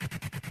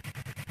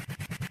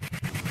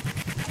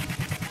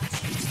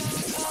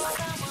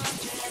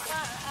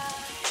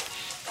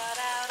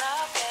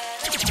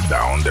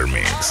Down the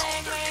Mix.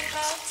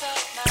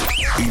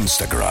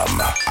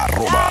 Instagram,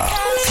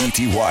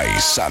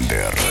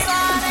 @TTY_Sander.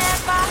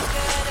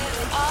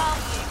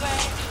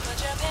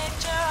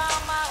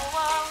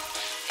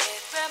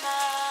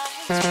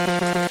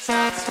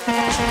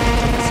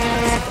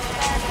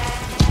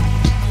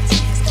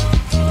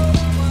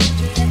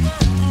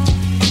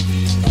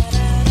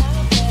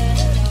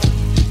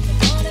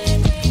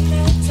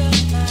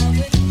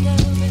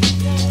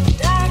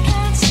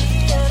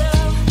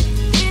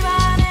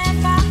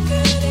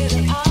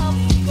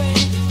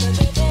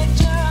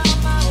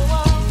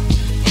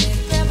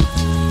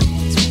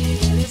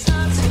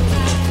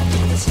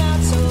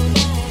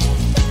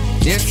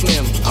 Dear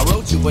Slim, I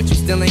wrote you, but you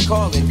still ain't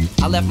calling.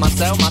 I left my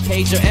cell, my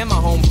pager, and my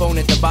home phone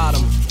at the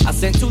bottom. I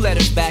sent 2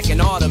 letters back in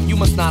autumn, you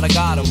must not have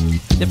got them.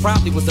 There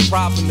probably was a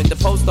problem at the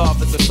post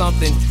office or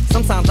something.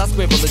 Sometimes I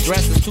scribble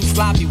addresses too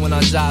sloppy when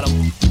I jot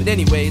them. But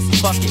anyways,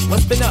 fuck it,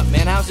 what's been up,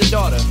 man? How's your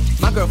daughter?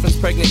 My girlfriend's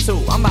pregnant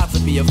too, I'm about to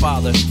be a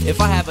father. If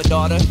I have a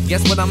daughter,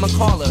 guess what I'ma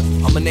call her?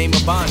 I'ma name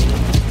her Bonnie.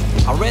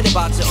 I read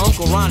about your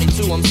Uncle Ronnie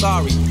too, I'm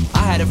sorry.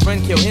 I had a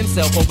friend kill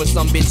himself over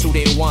some bitch who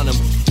didn't want him.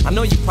 I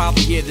know you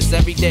probably hear this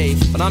every day,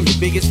 but I'm your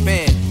biggest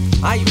fan.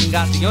 I even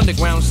got the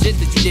underground shit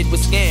that you did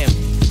with Scam.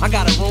 I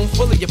got a room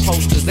full of your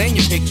posters and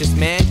your pictures,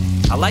 man.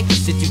 I like the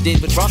shit you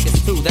did with Ruckus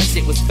too, that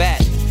shit was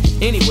fat.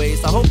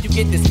 Anyways, I hope you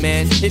get this,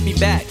 man. Hit me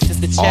back,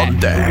 just a chat. On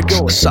deck,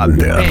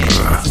 Sander.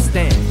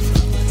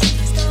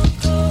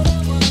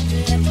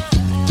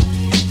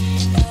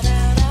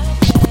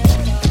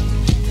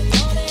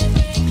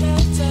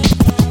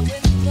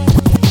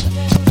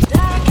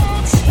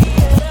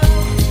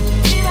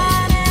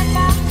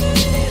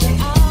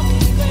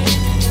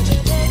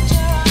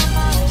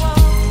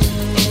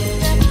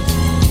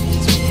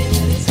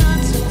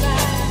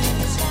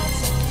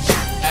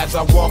 As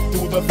I walk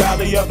through the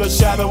valley of the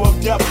shadow of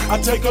death, I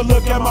take a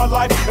look at my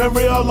life and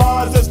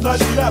realize there's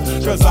nothing left.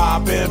 Cause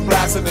I've been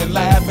blasting and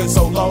laughing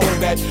so long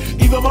that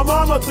even my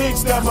mama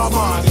thinks that my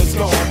mind is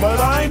gone.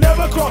 But I ain't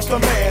never crossed a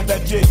man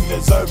that didn't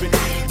deserve it.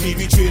 Me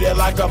be treated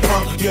like a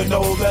punk, you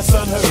know that's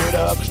unheard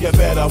of. You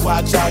better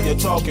watch how you're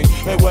talking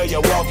and where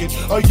you're walking,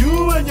 or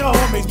you and your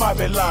homies might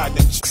be lying.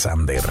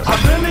 Sander. I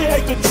really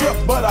hate the trip,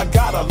 but I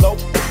gotta low.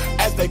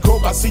 As they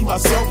croak, I see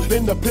myself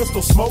in the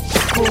pistol smoke.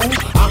 Cool,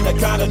 I'm the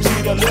kind of G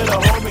the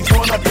little homies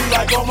wanna be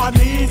like, on my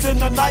knees in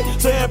the night,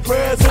 saying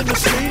prayers in the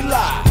street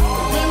light.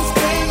 Been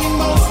spending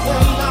most of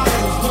the night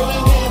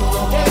living in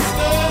the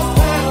gangster's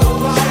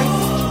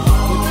paradise.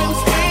 We've been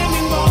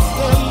spending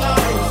most of the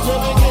night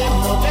living in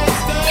the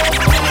gangster's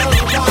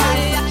paradise.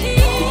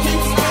 We keep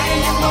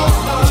spending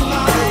most of the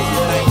night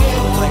living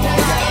in the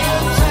gangster's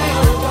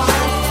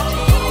paradise.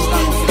 We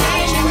keep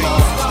spending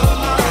most of the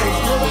night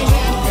living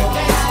in the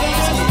gangster's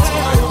paradise.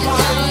 We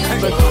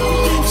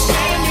keep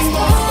spending most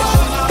of the night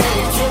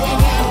living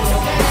in the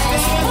gangster's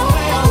paradise.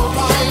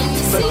 We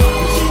keep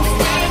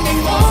spending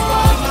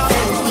most of the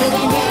night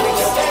living in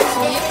the gangster's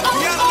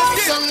paradise.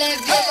 So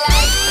live your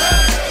life.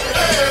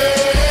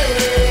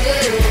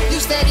 You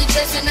steady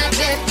chasing that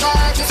big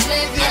car, just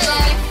live your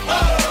life.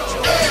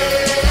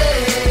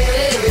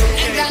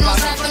 Ain't got no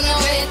time for no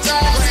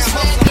haters, just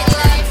live your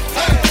life.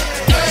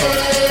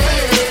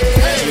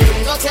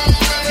 Go tell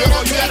them where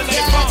it'll take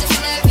ya, just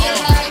live your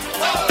life.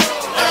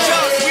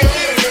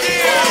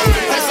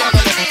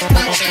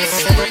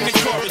 Bring the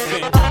chorus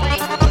in.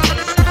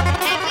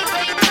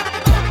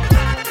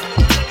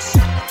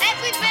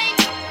 Everything,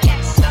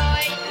 yes, I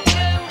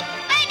do.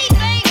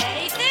 Anything,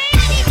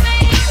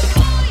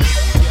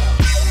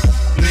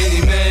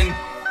 Many men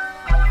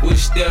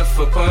wish death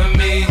upon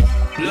me.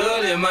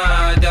 Blood in my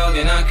eye, dog,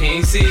 and I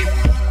can't see.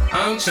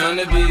 I'm trying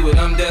to be what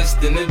I'm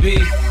destined to be,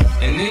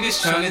 and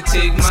niggas trying to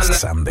take my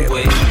life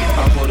away.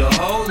 I put a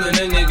hole in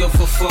a nigga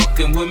for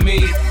fucking with me.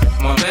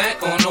 My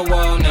back on the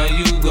wall, now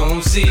you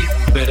gon' see.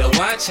 Better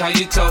watch how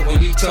you talk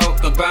when you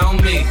talk about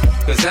me,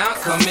 cause I'll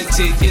come and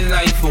take your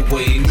life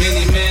away.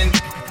 Many men,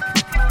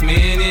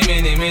 many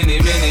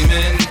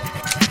men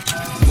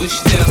wish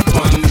death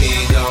upon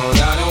me, dog.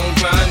 I don't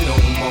cry no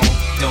more,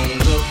 don't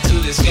look to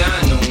the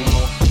sky no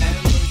more.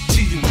 To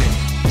you, man,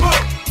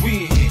 we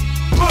in here,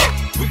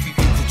 we can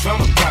get the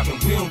drama poppin',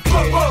 we don't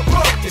care.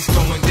 It's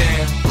going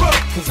down,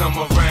 cause I'm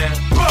around.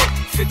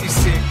 50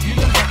 Cent, you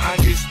know how I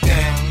get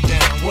down.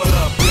 What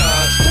up,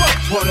 blood?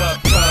 What up,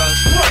 cuz?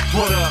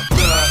 What up,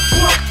 blood?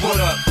 What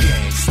up,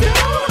 gangsta?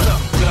 What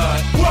up,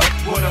 blood?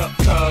 What up,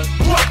 cuz?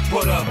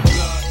 What up,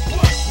 blood?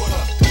 What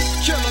up?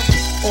 Killer,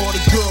 all the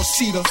girls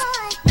see the.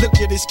 Look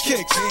at his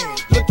kicks,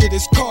 look at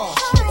his car.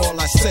 All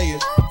I say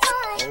is,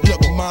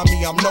 look,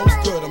 mommy, I'm no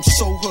good. I'm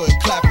so hood.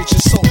 Clap at your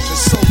soldier,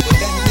 sober,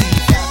 then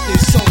leave after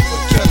it's over.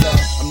 Killer,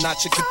 I'm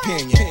not your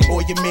companion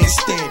or your man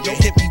stand.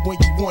 Don't hit me when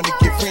you wanna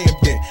get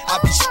rammed in. I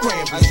be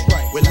scrambling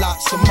with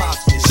lots of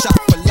mobsters, shot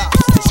for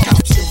lobsters,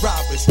 cops and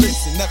robbers.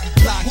 Listen, every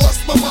block.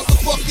 What's my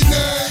motherfucking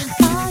name?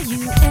 Are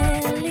you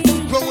Ellie?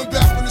 Blowing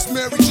back from this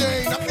Mary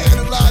Jane. I'm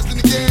analyzing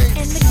the game.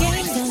 And the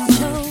game done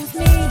chose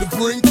me. To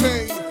bring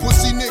pain,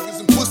 pussy niggas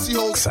and pussy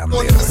hoes.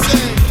 One and the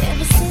same.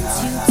 Ever since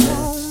you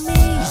told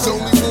me There's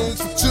only room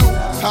for two.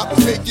 I've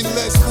been making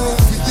less room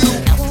for you.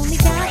 I won't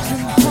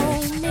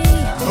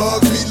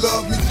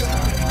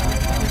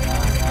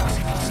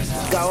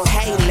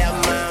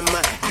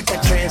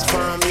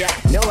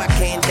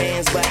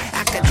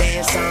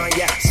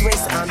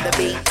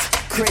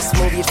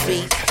your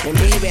feet. And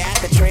baby, I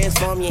could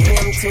transform your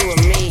him to a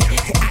me.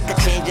 I could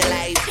change your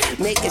life,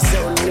 make it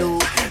so new.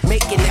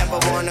 Make you never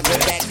wanna go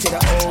back to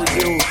the old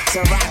you.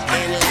 So rock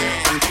and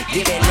lime,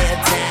 give it a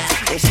little time,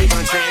 and she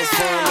gon'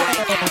 transform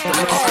like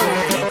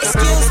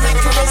excuse my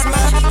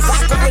charisma,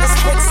 vodka with a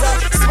spritzer,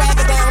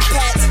 swagger down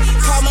pats.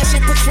 Call my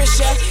shit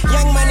Patricia,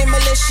 young money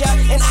militia,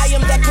 and I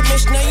am the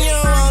commissioner. You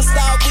don't want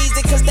Star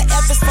Weezy, cause the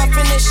F is for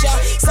finisher.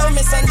 So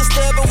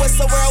misunderstood, but what's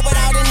the world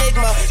without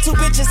enigma? Two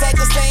bitches at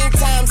the same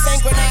time,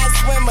 synchronized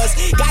swimmers.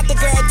 Got the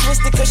girl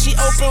twisted, cause she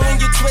open when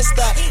you twist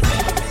her.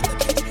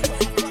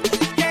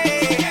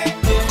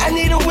 I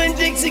need a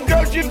Winn-Dixie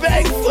grocery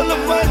bag full of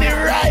money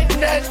right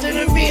now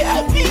to be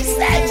happy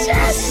section.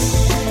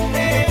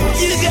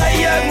 You got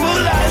young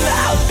moolah in the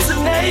house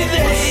tonight,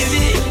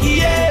 baby.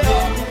 Yeah.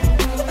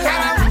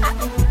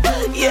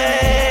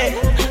 Yeah.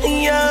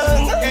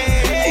 Young.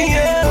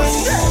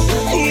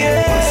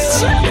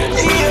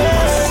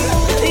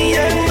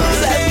 Young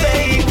moolah,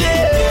 baby.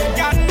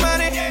 Got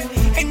money,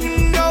 and you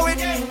know it.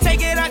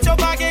 Take it out your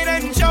pocket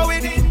and show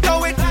it.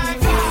 Throw it.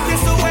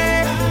 This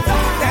away,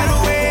 that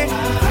away.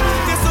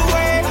 This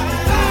away,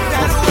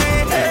 that away.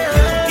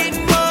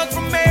 Getting mugs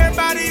from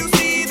everybody you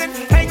see, then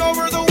hang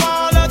over the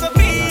wall of the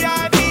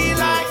VIP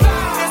like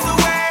this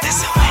away,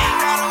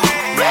 that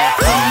away.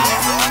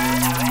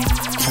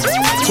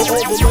 To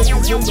all the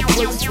ladies in the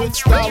place with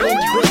style and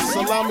grace,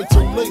 allow me to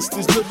lace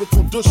these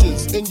lyrical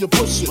douches in your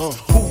bushes.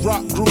 Who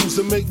rock grooves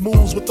and make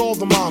moves with all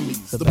the mommies.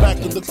 The back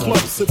of the club,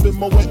 sipping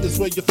Moet is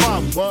where you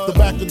find me. The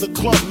back of the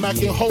club,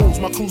 macking holes,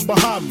 my crew's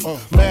behind me.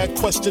 Mad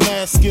question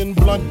asking,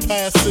 blunt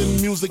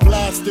passing, music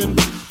lasting.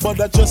 But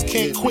I just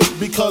can't quit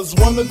because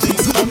one of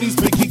these homies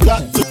Biggie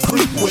got to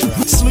creep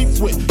with, sleep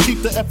with,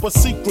 keep the ep a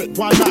secret.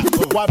 Why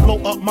not? Why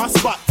blow up my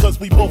spot? Cause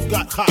we both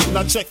got hot.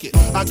 Now check it.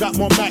 I got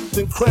more Mac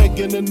than Craig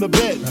and in the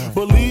bed.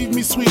 Believe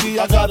me, sweetie,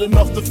 I got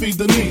enough to feed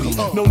the needy.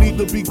 No need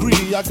to be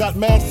greedy. I got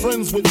mad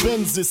friends with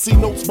Benzes. See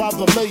notes by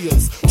the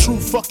layers. True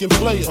fucking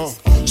players.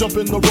 Jump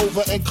in the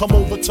Rover and come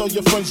over. Tell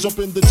your friends jump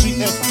in the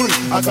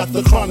GM3. I got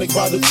the chronic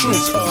by the tree.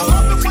 I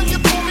love it when you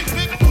call me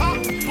Big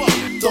Papa.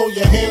 Throw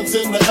your hands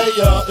in the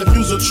air if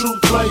you's a true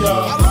player.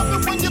 I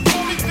love it when you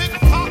call me Big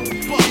Papa.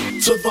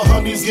 To the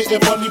honeys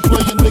getting money,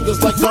 playing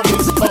niggas like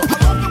dummies. I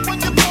love it when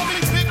you call me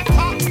Big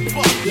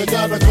Papa. You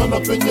got a gun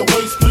up in your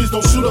waist, please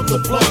don't shoot up the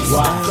place.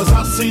 Cause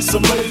I see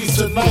some ladies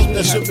tonight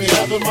that should be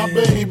having my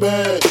baby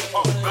bag.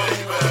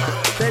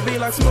 They be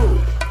like, Smooth,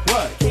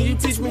 what? Can you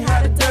teach me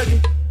how to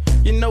Dougie?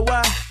 You know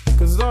why?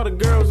 Cause all the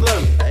girls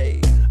love me.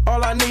 Hey,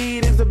 all I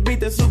need is a beat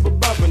that's super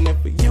bumpin'. And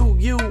for you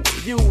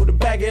to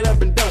back it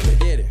up and dump it.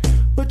 Get it.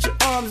 Put your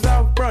arms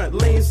out front,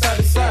 lean side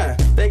to side.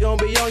 They gon'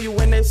 be on you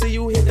when they see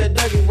you hit that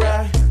Dougie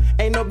ride.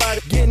 Ain't nobody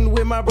getting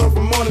with my bro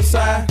from on the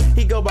side.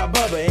 He go by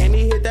Bubba and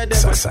he hit that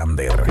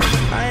Sander.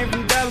 I ain't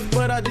from Dallas,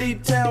 but I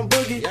deep town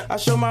boogie. I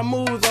show my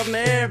moves off to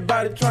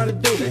everybody trying to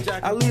do me.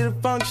 I lead the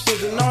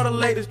functions and all the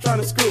ladies trying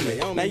to screw me.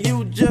 Now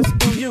you just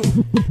do you,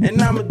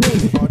 and I'ma do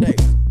me.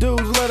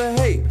 Dudes love to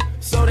hate,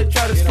 so they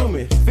try to screw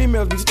me.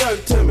 Females be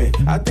stuck to me,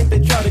 I think they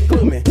try to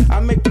glue me. I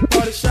make the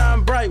party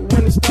shine bright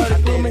when it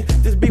started glooming.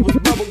 This beat was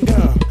bubble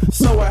gum,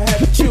 so I had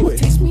to chew it.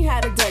 Teach me how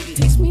to Dougie.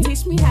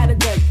 Teach me how to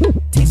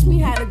Dougie. Teach me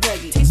how to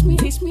Dougie.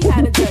 Teach me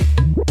how to Dougie.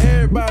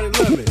 Everybody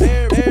love it.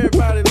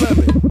 Everybody love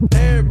it.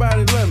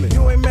 Everybody love me.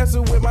 You ain't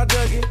messing with my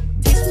Dougie.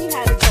 Teach me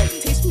how to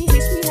Dougie. Teach me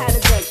how to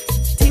Dougie.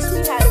 Teach me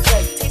how to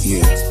Dougie. Teach me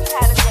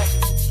how to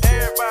Dougie.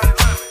 Everybody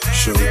love it.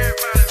 Sure.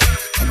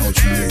 I know what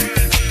you need.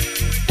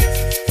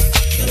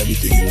 Got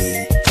everything you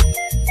need.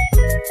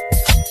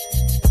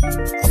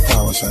 I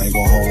promise I ain't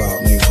gonna hold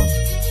out neither.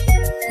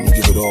 I'm gonna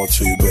give it all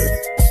to you, baby.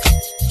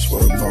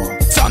 Swear to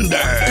God. Thunder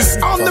is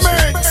on the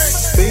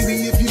mix.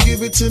 Baby, if you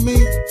give it to me,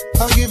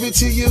 I'll give it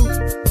to you.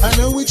 I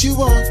know what you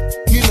want,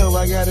 you know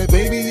I got it.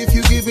 Baby, if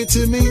you give it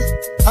to me,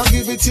 I'll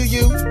give it to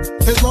you.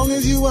 As long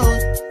as you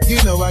want,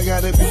 you know I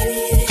got it. Baby,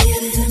 if you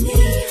give it to me,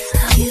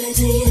 I'll give it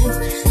to you.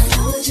 I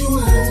know what you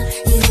want,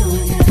 you know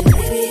I got it.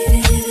 Baby, if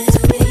you give it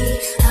to me,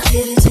 I'll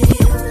give it to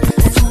you.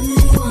 As long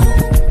as you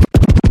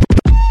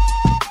want.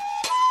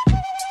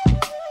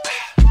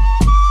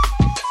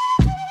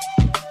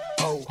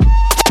 Oh.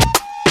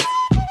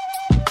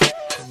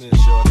 Come here,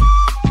 shorty.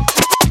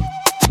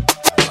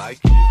 I like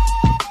you.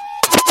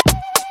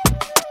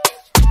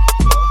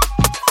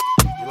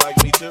 You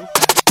like me too?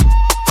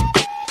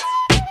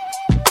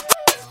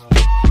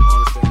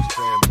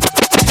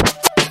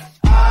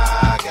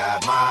 I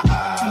got my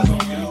eyes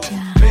on you.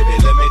 Baby,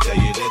 let me tell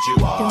you that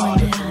you are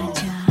the truth.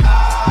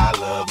 I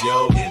love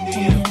your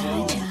Indian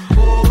food.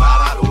 Oh,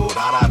 da-da-do,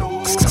 da-da-do.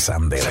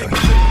 Sander.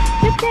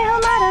 तुझसे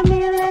हमारा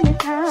मिलन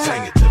था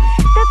Sing it to me.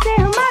 तुझसे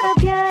हमारा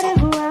प्यार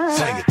हुआ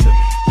Sing it to me.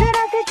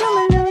 जरा से चुम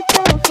लूं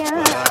तो क्या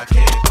But I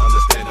can't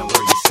understand the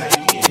word you're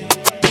saying.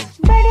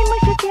 बड़ी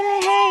मुश्किल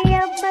है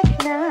अब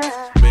बचना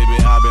Baby,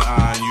 I've been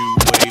eyeing you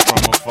way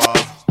from afar.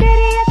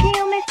 तेरी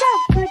अखियों में सब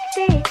कुछ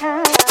देखा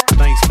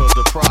Thanks for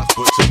the props,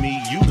 but to me,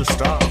 you the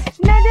star.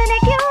 न जाने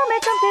क्यों मैं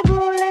तुमसे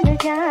भूल न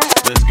जा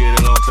Let's get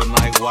it on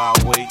tonight while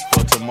I wait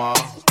for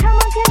tomorrow. Come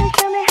on, can you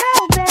show me how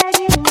bad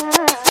you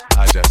are?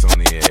 I just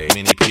only a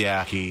mini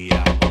piaki.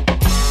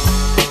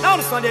 Now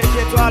this one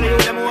dedicated to all of you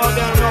them who out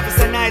there and know to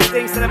say nice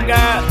things to them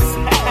girls.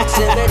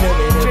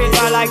 Treat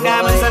her like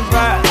diamonds and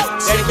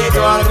pearls. Dedicated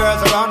to all the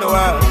girls around the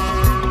world.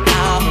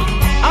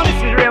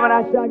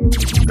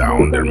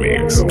 Down the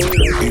Mix.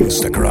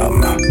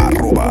 Instagram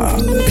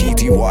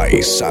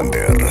 @PTY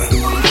Sander.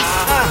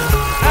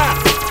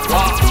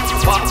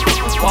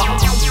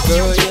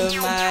 Girl,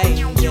 you're my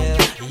angel.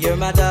 You're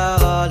my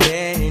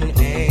darling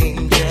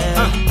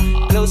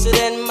angel. Closer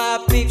than my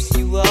peeps,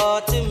 you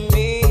are to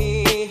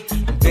me,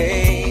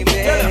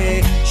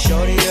 baby.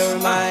 Shorty, you're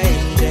my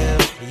angel.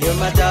 You're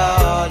my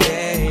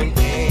darling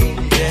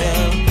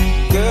angel.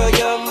 Girl,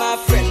 you're my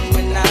friend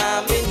when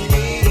I'm in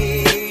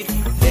need,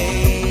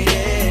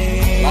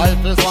 baby.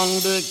 Life is one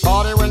big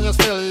party when you're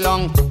still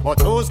young,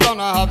 but who's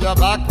gonna have your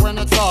back when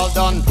it's all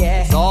done?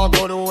 Yeah. It's all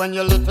good when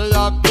you live for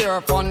your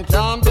pure fun.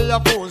 Can't be a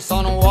fool,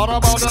 son. What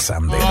about the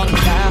run?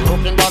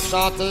 Looking back,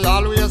 shorty,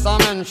 always a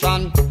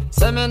mention.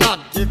 Say me not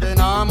giving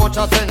her much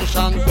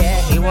attention.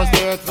 Yeah. She was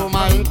there through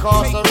my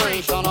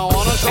incarceration. I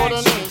wanna show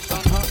the nation.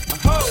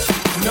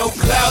 No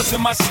clouds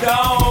in my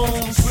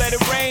stones. Let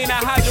it rain, I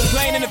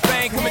hydroplane in the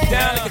bank. Coming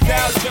down like a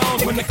Dow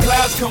Jones. When the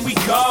clouds come, we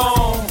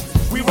gone.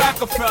 We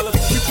Rockefellers,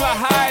 we fly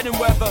higher than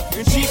weather,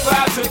 and cheap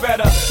vibes are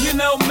better. You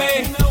know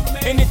me,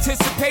 in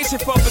anticipation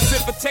for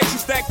precipitation,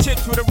 stack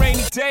chips with a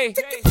rainy day.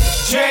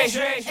 Jay,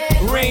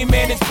 Rain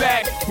Man is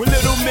back with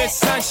Little Miss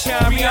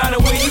Sunshine. Rihanna,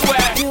 where you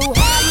at? You have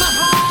my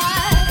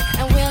heart,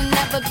 and we'll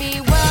never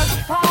be worlds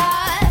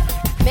apart.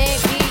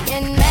 Maybe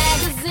in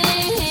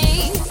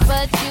magazines,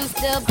 but you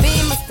still be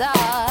my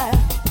star,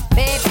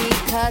 baby.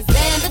 'Cause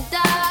in the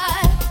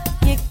dark,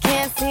 you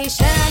can't see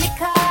shiny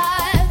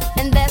cars,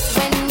 and that's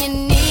when you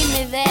need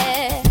me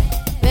there.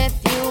 With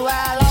you,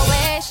 I'll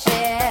always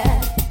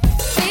share.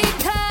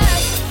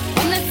 Because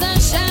when the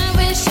sunshine,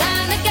 we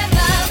shine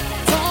together.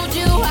 Told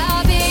you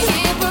I'll be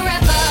here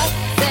forever.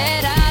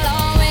 Said I'll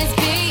always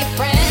be your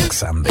friend.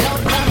 Xander. No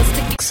promise to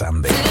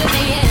the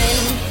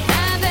end.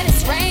 Now that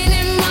it's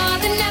raining more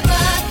than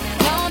ever,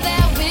 know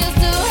that we'll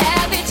still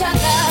have each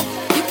other.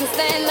 You can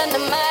stand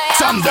under my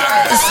Xander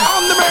is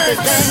on the mix.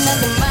 Stand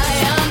under my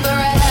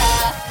umbrella.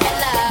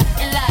 Ella,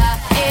 ella,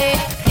 eh,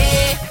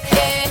 eh,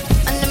 eh.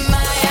 Under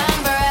my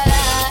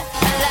umbrella.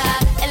 Ella,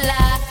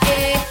 ella,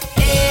 eh,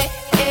 eh,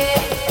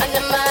 eh.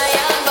 Under my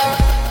umbrella.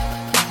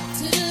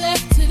 To the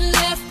left, to the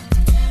left.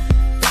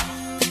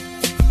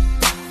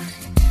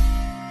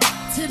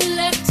 To the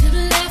left, to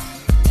the left.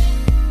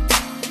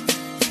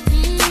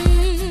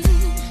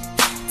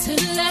 To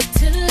the left,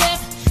 to the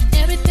left.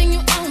 Everything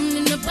you own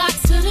in the box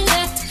to the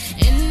left.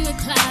 In the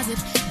closet,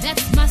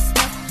 that's my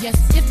stuff. Yes,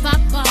 if I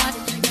bought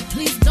it,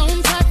 please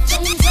don't touch.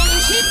 Don't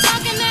keep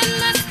talking and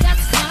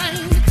that's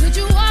fine. Could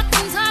you walk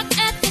and talk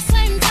at the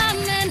same time?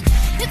 Then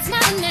it's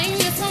my name,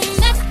 it's on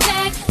that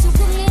tag. So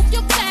remove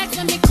your bag,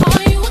 let me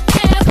call you a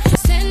cab.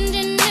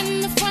 Standing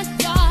in the front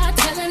yard,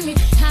 telling me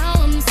how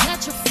I'm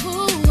such a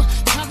fool.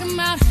 Talking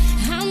about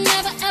how I'll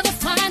never ever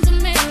find a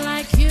man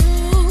like you.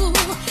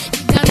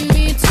 You got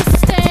me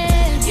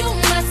twisted. You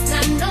must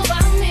not know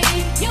about me.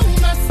 You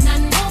must not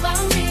know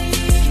about me.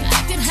 I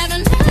could have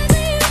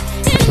another you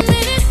in a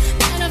minute.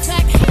 Matter of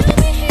fact, he'll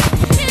be here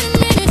in a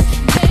minute,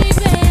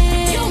 baby.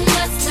 You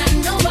must not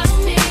know about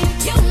me.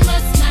 You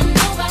must not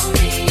know about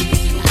me.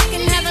 I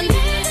can have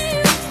another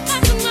you by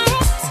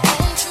tomorrow.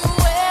 Don't you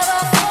ever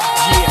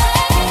fall.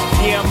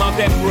 Yeah, I'm out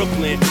at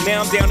Brooklyn.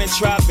 Now I'm down in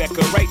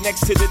Tribeca, right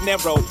next to the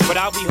Narrow. But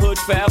I'll be hood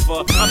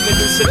forever. I'm the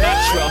new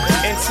Sinatra.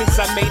 And since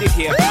I made it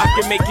here, I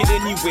can make it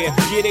anywhere.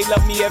 Yeah, they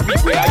love me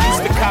everywhere. I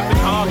used to cop in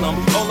Harlem.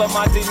 All of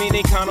my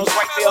Dominicanos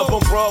right there up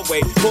on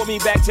Broadway. Pulled me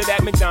back to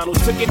that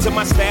McDonald's. Took it to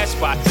my stash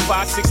spot,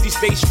 560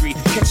 State Street.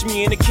 Catch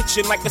me in the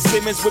kitchen like a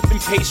Simmons whipping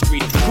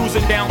pastry.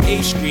 Cruising down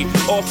A Street,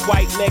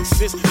 off-white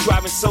Lexus.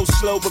 Driving so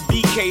slow, but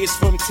BK is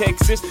from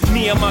Texas.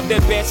 Me, I'm out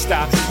that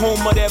Bed-Stuy,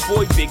 home of that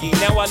boy Biggie.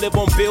 Now I live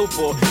on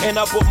Billboard, and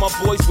I brought my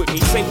boys with me.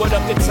 Say what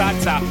up to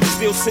Tata,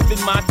 still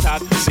sipping my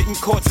top. Sitting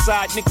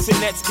courtside, Knicks and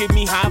Nets give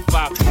me high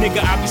five.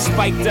 Nigga, I be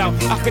spiked out,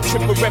 I could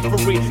trip a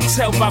referee.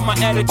 Tell by my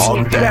attitude.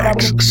 On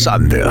decks,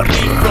 Xander.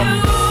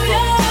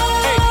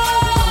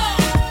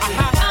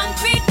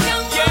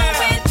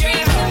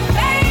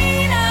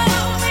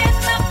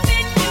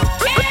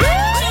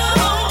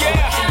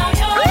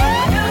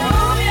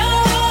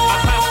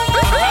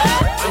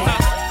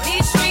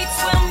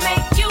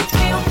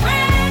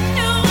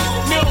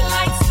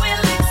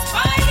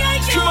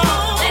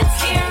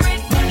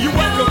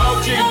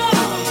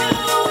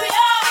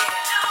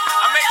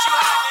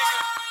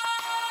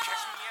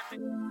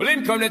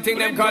 Come the thing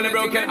them call it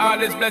broken heart.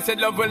 This blessed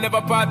love will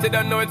never part. They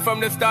don't know it from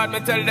the start. Me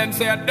tell them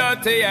say I'm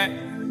dirty, yeah.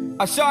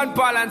 A Sean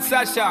Paul and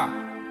Sasha,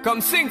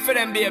 come sing for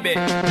them, baby. I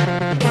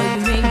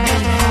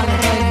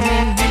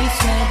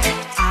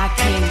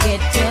can't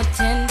get your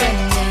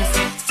tenderness.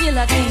 Still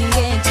I can't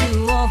get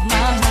you off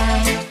my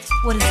mind.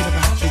 What is it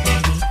about you,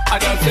 baby? I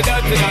dirty,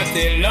 dirty,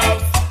 dirty love.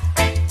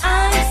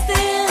 I'm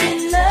still in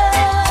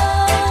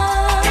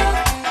love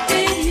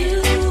with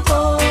you,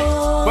 boy.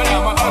 Well,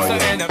 I'm a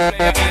hustler and a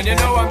And you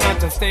know I'm not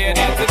to stay in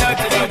it,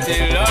 dirty,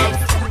 dirty love.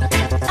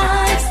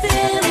 I'm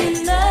still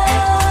in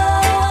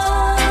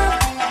love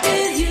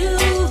with you,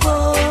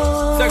 boy.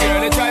 So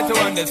girl, you try to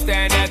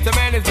understand that a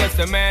man is just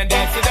a man,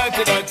 that's a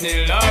dirty,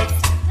 dirty love.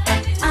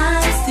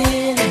 I'm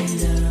still in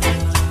love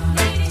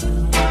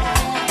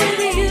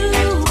with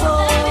you,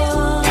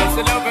 boy. That's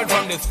the loving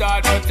from the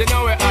start, but you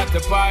know we're at the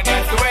part.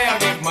 That's the way I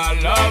give my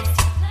love.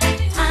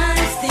 I'm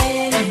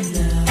still in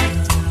love.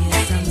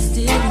 Yes, I'm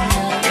still in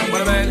love.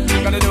 What a man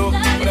gonna do?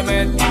 What a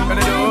man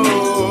gonna do?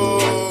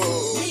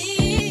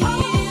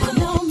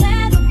 No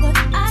matter what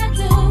I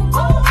do,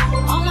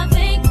 all I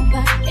think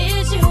about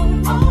is you.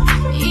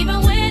 Even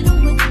when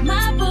I'm with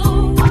my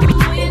boo,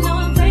 you know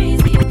I'm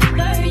crazy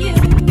for you.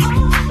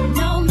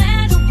 No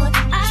matter what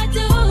I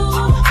do,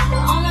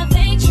 all I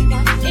think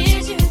about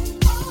is you.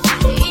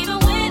 Even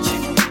when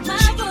I'm with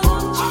my boo,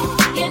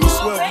 you know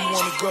I'm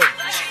crazy for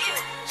you.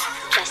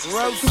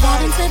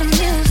 Right into the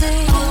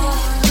music.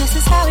 This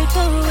is how we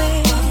do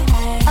it.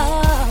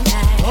 All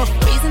night,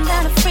 breezing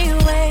down the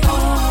freeway.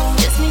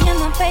 Just me and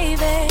my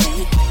baby.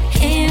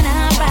 And I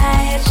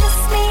ride,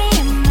 just me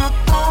and my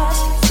boss.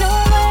 No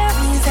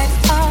worries at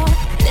all.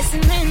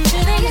 Listening to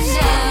the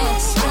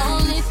news.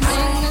 Only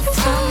thing that's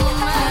on my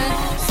mind.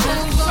 So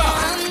go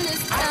run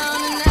this town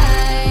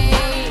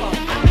tonight.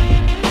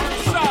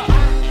 So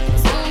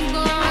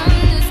go run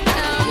this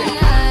town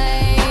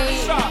tonight.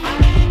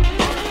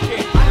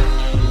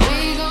 We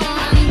gon'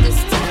 run this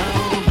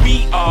town. We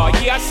are,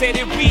 yeah, I said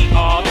it, we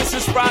are. This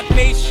is Rock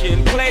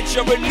Nation, pledge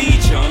your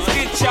allegiance.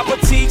 Get your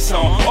boutiques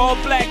on, all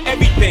black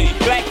everything.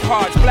 Black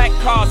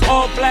cars,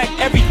 all black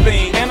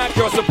everything. And our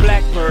girls are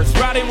blackbirds,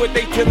 riding with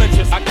they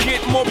diligence. I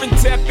get more in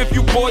depth if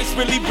you boys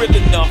really real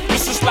enough.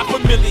 This is not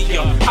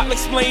familiar, I'll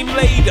explain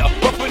later.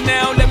 But for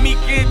now, let me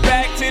get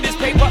back to this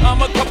paper.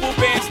 I'm a couple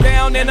bands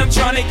down and I'm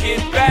trying to get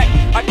back.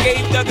 I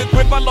gave Doug a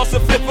grip, I lost a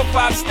flip for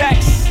 5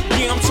 stacks.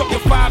 Yeah, I'm talking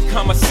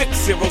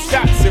 5,60,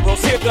 shot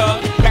zeros. Here the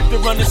back to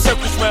running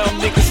circles round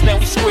niggas, now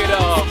we squared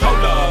up.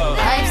 Hold up.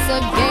 Life's a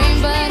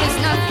game, but it's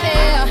not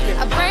fair.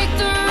 I break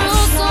the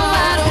rules, so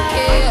I don't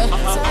care.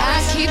 So I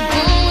keep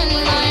doing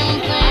my own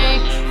thing.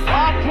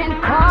 Walking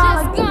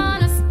cars. Just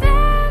gonna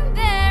stand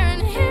there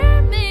and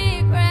hear me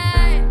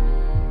cry.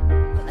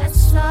 But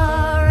that's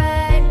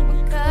alright,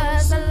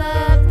 because I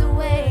love the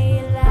way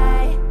you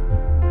lie.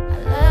 I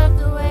love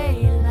the way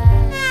you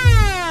lie.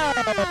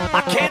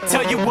 I can't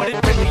tell you what it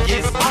really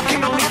is. I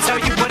can only tell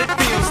you what it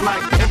feels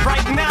like. And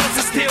right now it's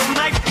a steel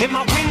knife in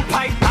my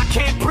windpipe. I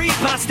can't breathe,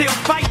 but I still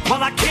fight.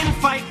 Well, I can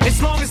fight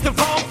as long as the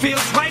road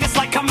feels right. It's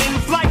like I'm in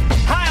flight,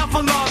 high off a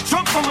log,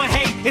 drunk from my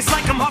hate. It's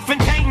like I'm huffing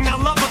pain. I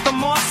love her the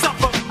more I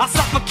suffer. I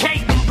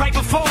suffocate right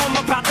before I'm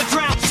about to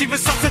drown. She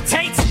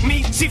resuscitates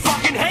me. She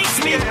fucking hates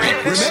me.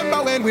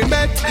 Remember when we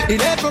met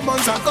 11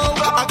 months ago?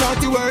 I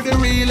thought you were the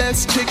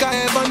realest chick I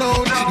ever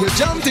known. You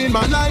jumped in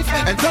my life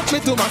and touched me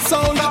to my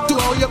soul. To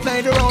how you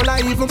played the role, I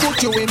even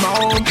put you in my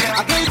home.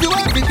 I gave you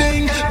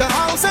everything, the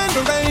house and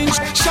the range,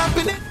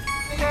 shopping it.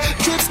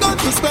 Trips gone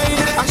to Spain.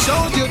 I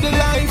showed you the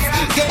life,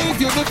 gave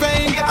you the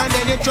pain, and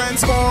then you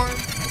transformed.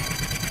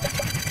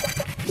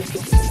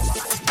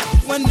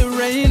 When the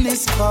rain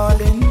is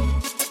falling,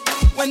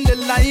 when the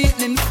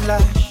lightning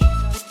flash,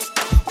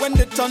 when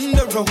the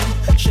thunder roll,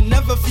 she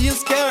never feels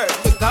scared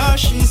because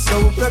she's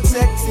so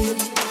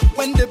protected.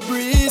 When the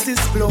breeze is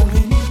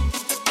blowing,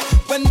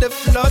 when the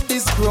flood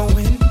is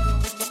growing,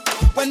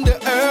 when the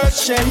earth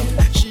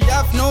shakes, she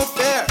have no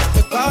fear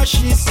because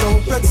she's so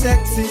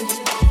protected.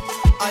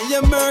 I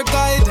am her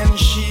guide and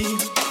she,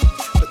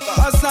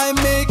 because I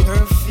make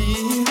her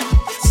feel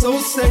so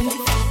safe.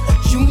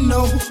 You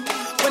know,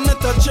 when I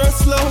touch her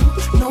slow,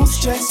 no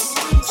stress,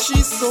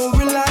 she's so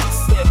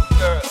relaxed.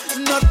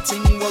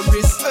 Nothing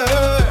worries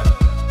her.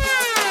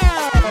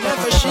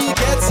 Whenever she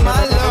gets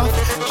my love,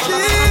 she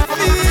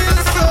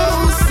feels so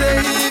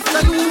safe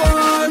and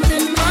warm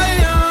in my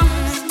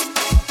arms.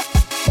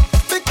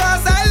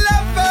 Because I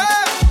love her,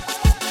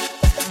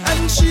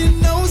 and she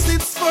knows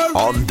it's for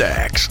On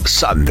Dex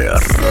Sander.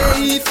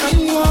 safe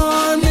and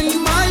warm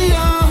in my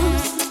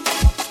arms.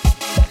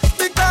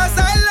 Because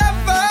I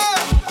love her,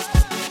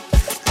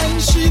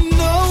 and she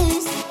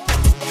knows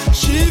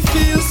she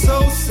feels so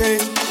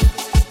safe,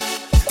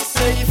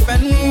 safe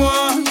and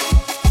warm.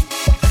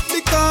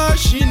 Because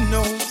she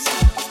knows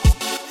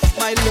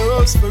my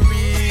love's for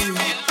real.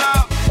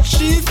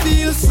 She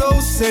feels so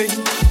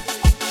safe,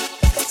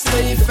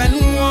 safe and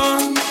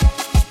warm.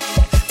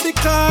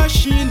 Because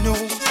she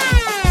knows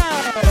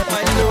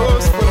my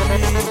love's for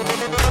real.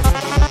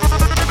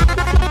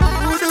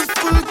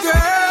 Beautiful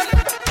girl,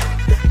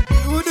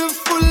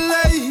 beautiful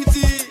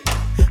lady,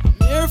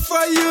 I'm here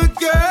for you,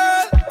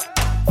 girl,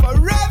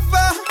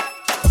 forever.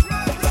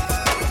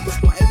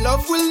 My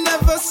love will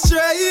never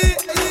stray,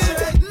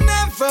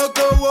 never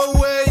go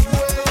away,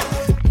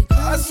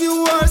 because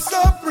you are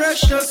so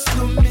precious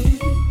to me.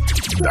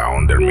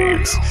 Down the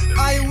mix.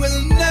 I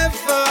will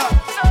never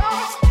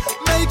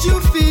make you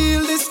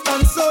feel this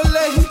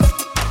consolate.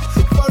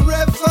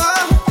 Forever,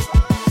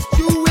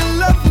 you will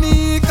love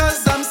me,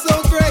 cause I'm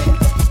so great.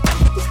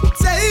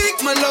 Take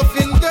my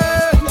loving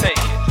girl,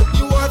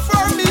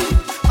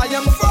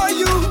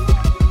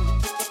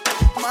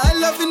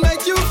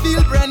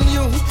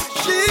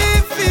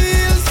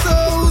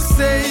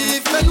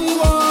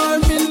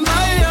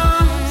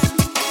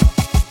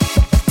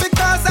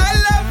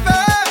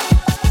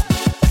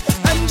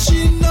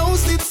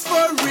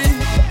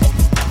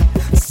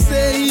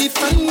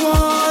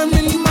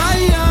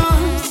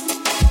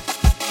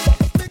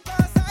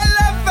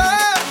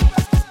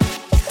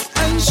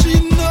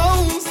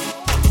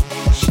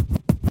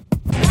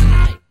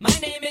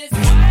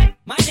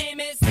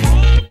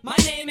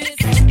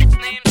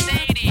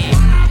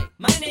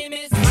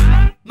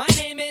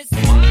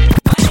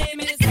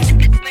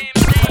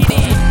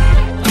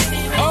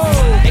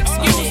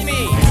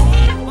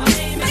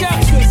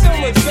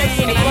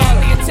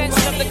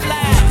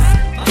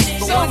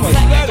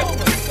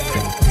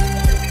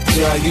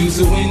 I use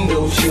a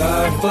window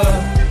shopper.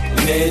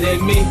 Mad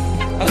at me,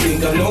 I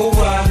think I know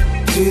why.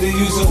 Should've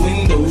used a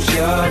window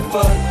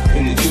shopper.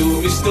 In the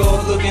jewelry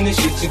store, looking at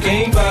shit you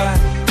can't buy.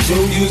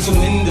 Should use a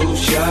window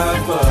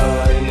shopper.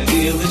 In the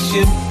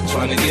dealership,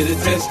 trying to get a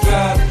test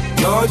drive.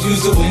 No,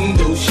 use a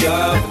window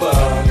shopper.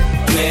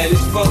 Mad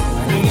as fuck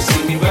when you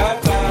see me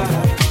ride by.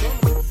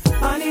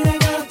 I need a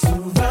girl to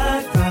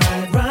ride.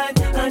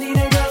 I need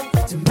a girl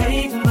to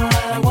make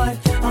my wife.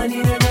 I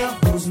need a girl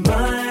who's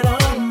mine,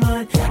 all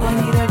mine. I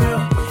need a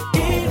girl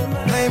in my.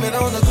 Blame it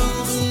on the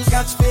blues,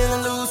 got you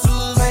feeling loose.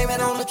 Blame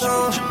it on the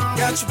throne,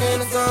 got you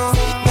feeling gone.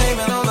 Blame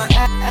it on the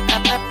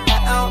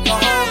alcohol.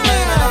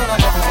 Blame it on the.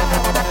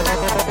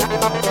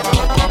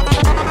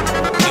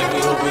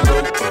 Every hope we go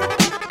through,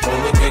 all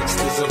the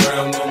gangsters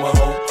around know my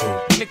whole crew.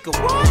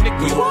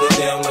 We hold it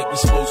down like we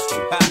supposed to.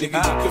 Nigga, you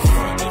can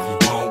front if you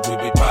want, we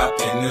be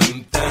poppin'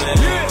 them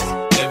things.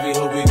 Every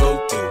hood we go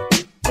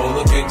through, all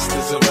the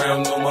gangsters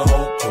around know my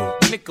whole crew.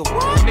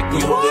 We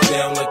hold it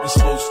down like we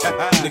supposed to.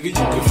 Nigga, you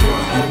can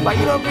front. Like,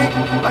 you know what I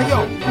mean? Like, yo,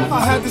 I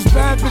had this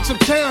bad bitch in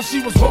town,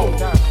 she was whoa.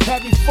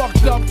 Had me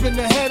fucked up in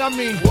the head, I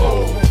mean,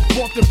 whoa.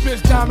 Bought the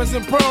bitch diamonds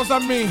and pearls, I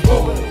mean,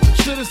 whoa.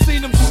 Should've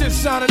seen them shit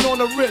shining on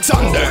the wrist.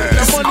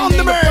 Sanders on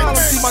the mix.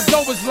 See, my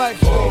dough is like,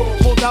 whoa.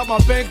 Pulled out my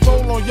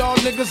bankroll on y'all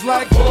niggas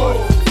like, whoa.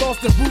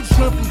 Lost the boot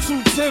shrimp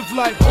from 2/10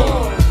 like,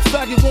 whoa.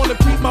 Faggot wanna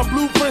beat my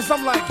blueprints,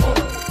 I'm like, whoa.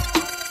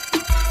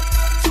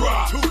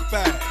 Drop. Too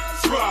fast.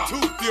 Drop.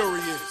 Too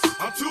furious.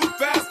 I'm too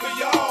fast for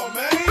y'all,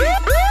 man.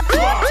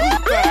 Drop. Too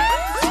fast.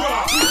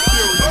 Drop. Too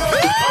furious.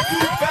 I'm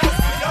too fast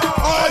for y'all.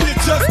 Oh, you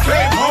just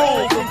came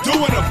home from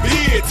doing a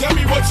bid. Tell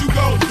me what you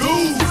gon'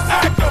 do.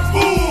 Act a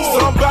fool.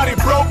 Somebody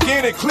broke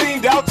in and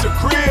cleaned out your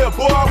crib.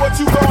 Boy, what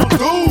you gon'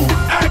 do?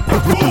 Act a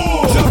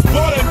fool. Just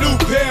bought a new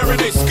pair and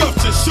they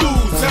scuffed your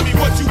shoes. Tell me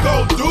what you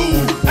gon'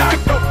 do.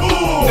 Act a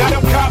fool. Now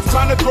them cops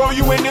trying to throw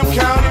you in them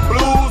county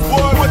blues.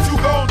 Boy, what you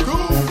gon' do?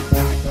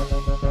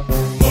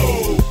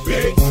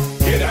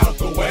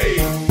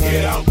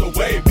 Get out the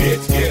way,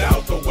 bitch, get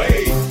out the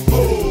way.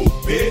 Move,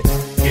 bitch,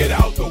 get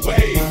out the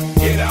way,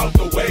 get out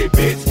the way,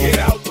 bitch, get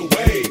out the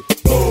way.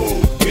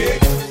 Move,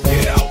 bitch,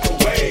 get out the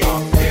way,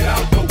 get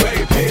out the way,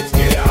 bitch,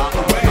 get out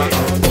the way.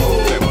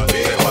 Move,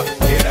 bitch,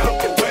 get out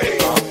the way,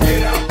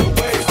 get out the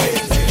way,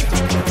 bitch.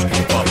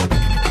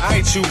 I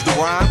ain't choose the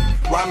rhyme,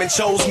 rhyming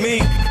chose me.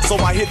 So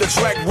I hit the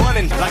track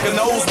running like a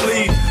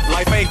nosebleed.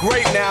 Life ain't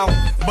great now,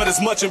 but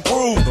it's much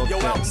improved. Yo,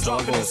 album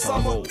dropping in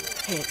summer.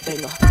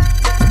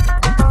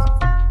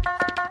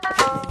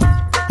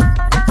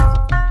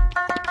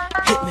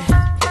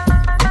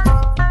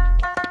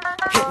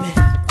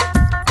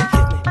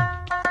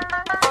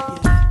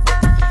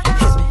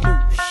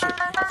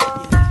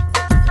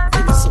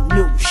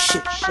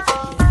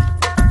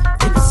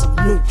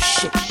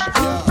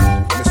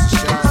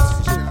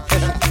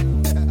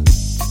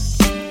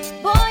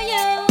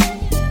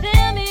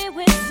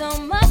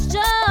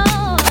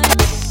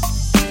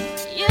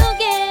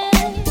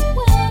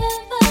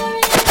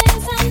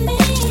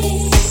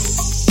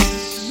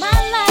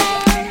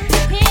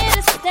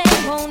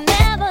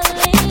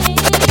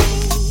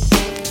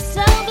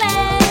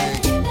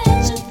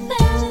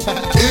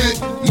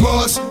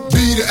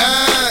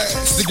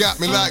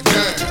 Me like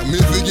damn,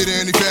 if we get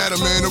any fatter,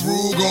 man, the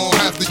rule gon'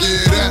 have to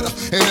get at her,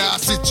 and our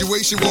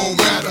situation won't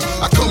matter.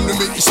 I come to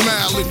make you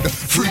smile in the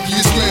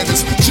freakiest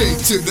manners. J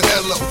to the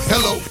L-O,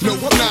 hello, no,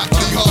 I'm not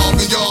the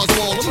Harvey Yards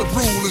wall. I'm the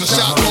rule in the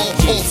shot ball,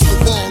 off the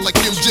wall like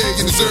MJ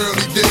in his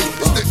early days.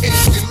 It's the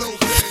Indian low.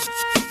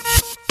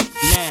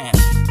 Now,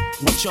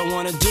 what y'all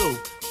wanna do?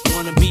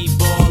 Wanna be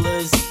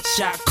ballers,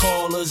 shot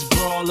callers,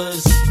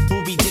 brawlers,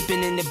 who be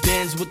dipping in the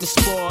Benz with the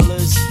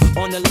spoilers.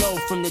 On the low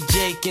from the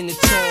Jake and the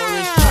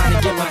Taurus, trying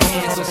to get my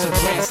hands on some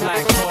grants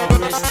like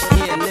Horace.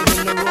 Yeah,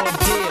 living the raw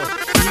deal,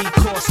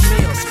 3-course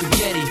meal,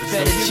 spaghetti,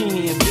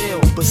 fettuccine and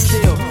bill, but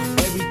still,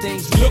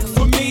 everything's look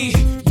for me,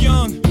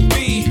 young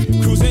B,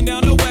 cruising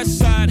down the west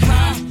side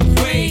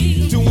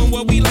highway, doing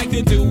what we like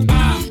to do.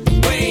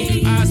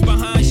 Eyes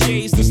behind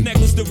shades, this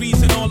necklace the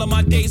reason all of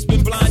my days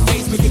been blind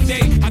days. Look at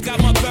day, I got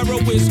my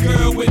Ferroist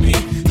girl with me.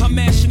 I'm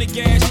mashing the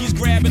gas, she's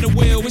grabbing the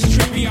wheel. It's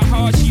trippy how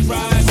hard she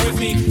rides with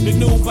me. The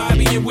new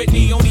Bobby and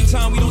Whitney, only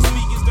time we don't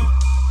speak is the.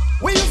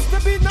 We used to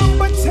be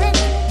number 10,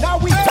 now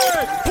we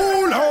third.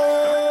 Pull on.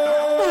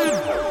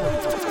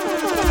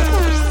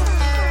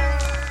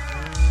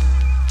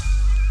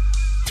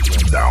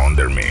 Down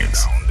their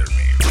mix.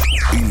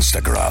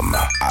 Instagram,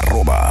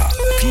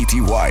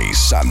 @PTY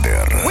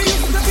Sander. We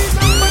used to be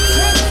number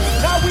 10,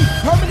 now we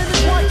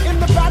permanently one. In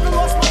the battle,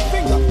 lost my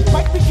finger.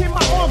 Mike became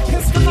my arm,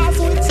 pistol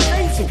nozzle, it's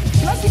nasal.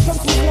 Plus he comes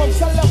to warm,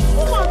 tell them,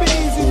 come on, be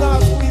easy now,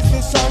 squeeze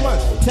this shaman.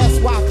 That's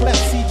why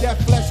cleft, see that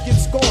flesh get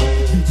scorned.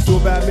 Beat so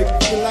bad, make you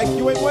feel like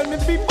you ain't want me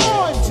to be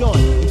born, John.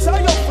 Tell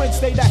your friends,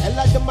 stay the hell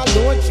out of my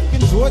lord.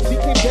 Chicken George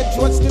became dead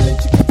George, stealing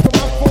chicken from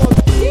my phone.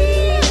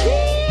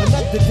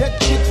 Another dead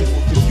pigeon.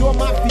 If you're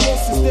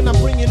mafiosis, then I'm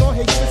bringing on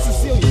hatred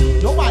Sicilian.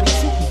 Nobody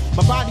shoot me,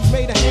 my body's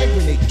made a hand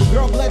grenade.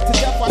 Girl bled to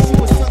death while she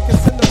was sunk in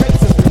the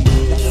razor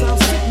blade. That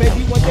sounds sick,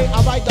 maybe one day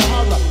I'll write the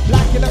horror.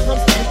 Blackula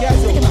comes to the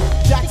gasoline.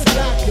 Jackson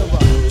Acura,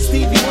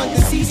 Steve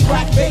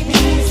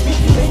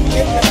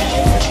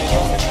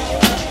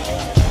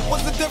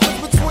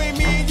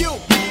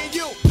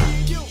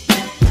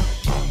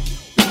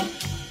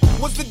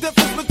What's the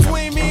difference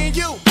between me and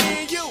you?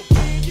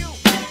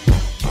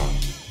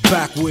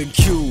 Back when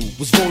Q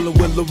was rolling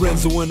with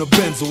Lorenzo in a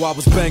Benzo, I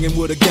was banging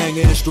with a gang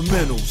of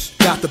instrumentals.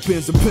 Got the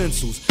pens and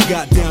pencils,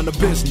 got down to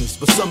business.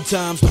 But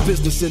sometimes the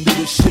business end of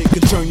this shit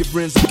can turn your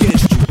friends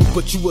against you.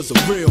 But you was a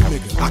real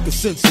nigga, I could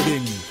sense it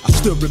in you. I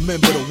still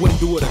remember the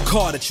window of the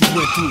car that you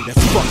went through. That's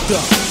fucked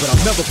up, but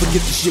I'll never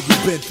forget the shit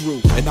we've been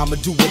through. And I'ma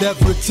do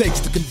whatever it takes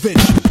to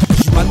convince you.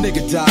 Cause you my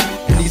nigga, Doc,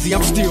 and Easy,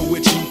 I'm still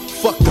with you.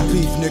 Fuck the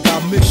beef, nigga,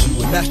 I miss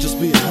you. And that's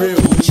just being real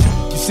with you.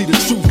 You see, the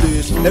truth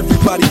is,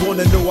 everybody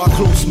wanna know how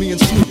close me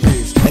and Snoop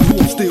is, and who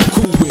I'm still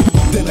cool with.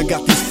 Then I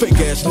got these fake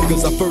ass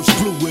niggas I first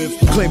flew with,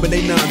 claiming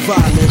they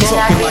non-violent,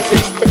 talking like they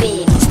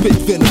spit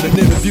venom in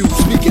interviews,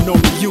 speaking on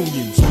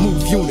reunions,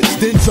 move units,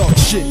 then talk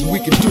shit, and we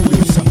can do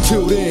this.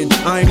 Until then,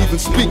 I ain't even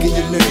speaking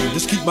your name.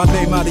 Just keep my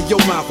name out of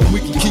your mouth, and we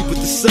can keep it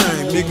the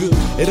same, nigga.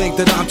 It ain't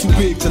that I'm too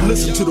big to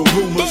listen to the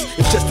rumors,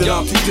 it's just that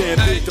I'm too damn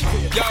big to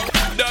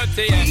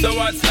dirty. So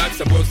what's that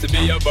supposed to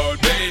be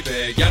about,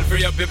 baby? Girl,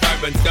 free up your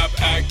vibe and stop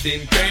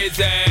acting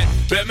crazy.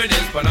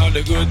 Reminisce on all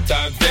the good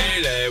times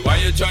daily. Why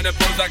you tryna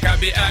pose like I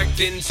be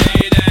acting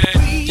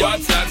shady?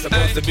 What's that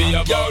supposed to be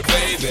about,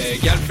 baby?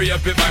 Girl, free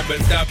up your vibe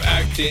and stop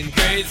acting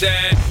crazy.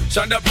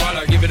 Shonda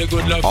Paula, give it a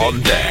good love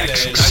on deck,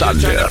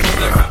 Sander.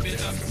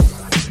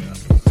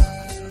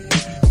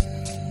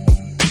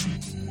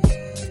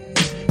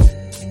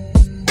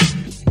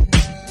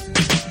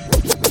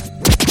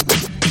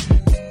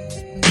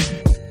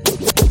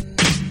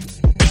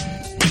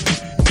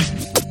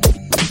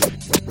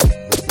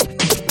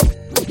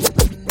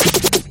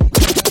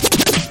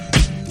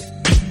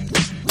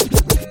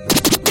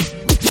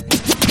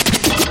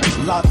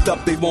 Locked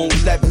up, they won't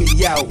let me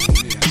out.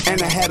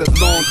 And I had a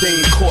long day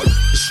in court,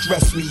 it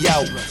stressed me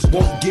out.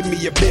 Won't give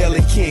me a bail,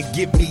 it can't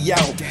get me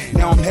out.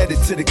 Now I'm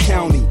headed to the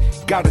county,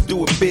 gotta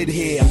do a bid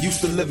here. I'm used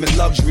to living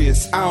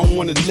luxurious, I don't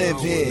wanna live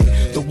here.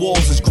 The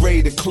walls is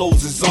gray, the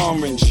clothes is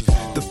orange.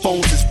 The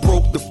phones is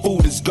broke, the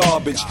food is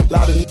garbage. A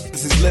lot of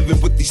niggas is living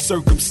with these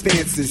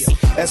circumstances.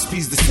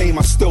 SP's the same,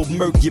 I still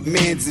murk your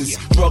manses.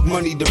 Drug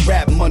money to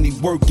rap money,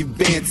 work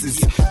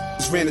advances.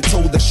 Ran and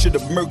told I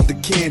should've murked the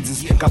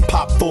Kansas. Got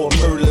popped for a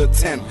murder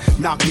attempt.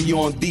 Knocked me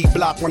on D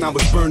block when I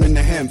was burning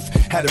the hemp.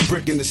 Had a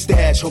brick in the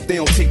stash, hope they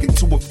don't take it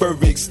to a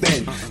further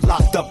extent.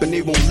 Locked up and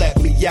they won't let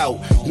me out.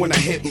 When I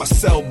hit my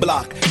cell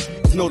block,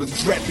 know to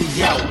threat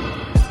me out.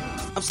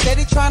 I'm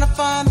steady trying to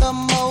find the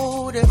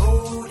motive.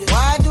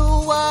 Why do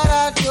what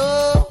I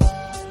do?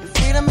 And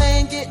freedom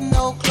ain't getting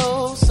no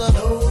closer.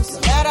 No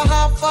matter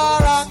how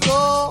far I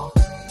go,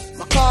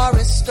 my car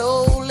is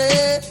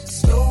stolen.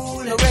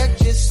 No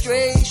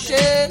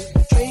registration.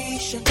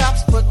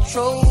 Cops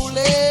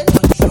patrolling.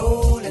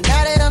 And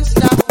now they done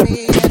stop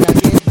me and I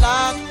get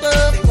locked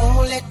up. They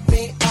won't let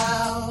me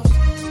out.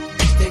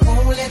 They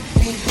won't let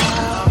me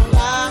out.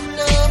 Locked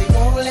up. They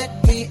won't let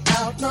me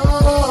out. No.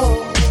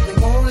 They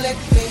won't let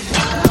me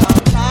out.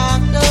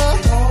 Locked up.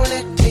 They won't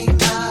let me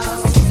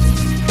out.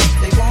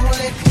 They won't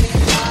let me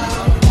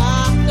out.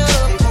 Locked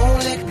up. They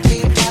won't let me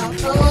out.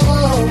 No.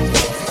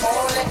 They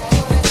won't let me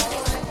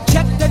out.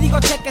 Check, te digo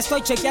check,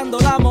 estoy chequeando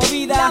la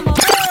movida.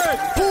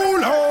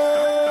 Pull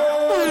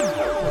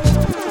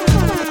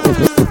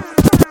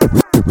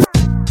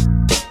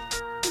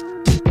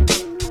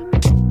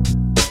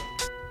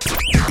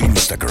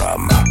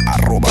Instagram,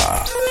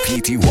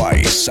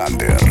 @PTY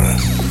Sander.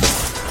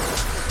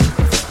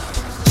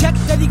 Check,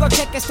 te digo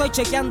check, estoy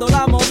chequeando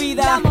la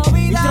movida.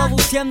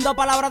 Introduciendo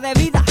palabras de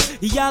vida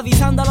y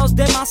avisando a los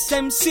demás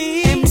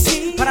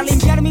MC. Para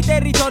limpiar mi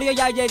territorio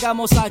ya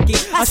llegamos aquí.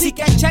 Así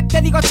que check,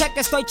 te digo check,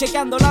 estoy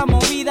chequeando la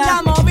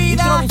movida.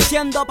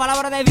 Introduciendo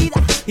palabras de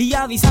vida y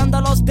avisando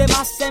a los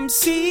demás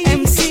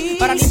MC.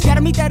 Para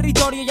limpiar mi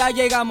territorio ya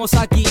llegamos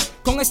aquí.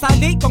 Con esta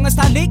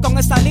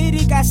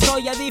lírica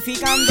estoy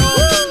edificando.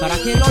 Para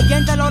que el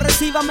oyente lo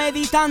reciba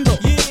meditando.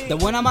 De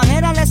buena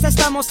manera les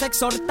estamos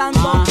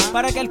exhortando.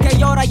 Para que el que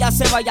llora ya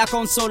se vaya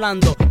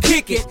consolando.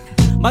 Kick it.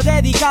 Va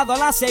dedicado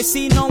al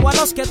asesino, o a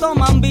los que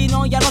toman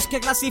vino y a los que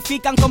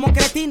clasifican como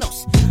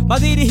cretinos. Va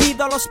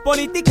dirigido a los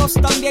políticos,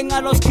 también a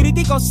los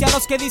críticos y a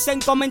los que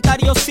dicen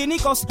comentarios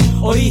cínicos.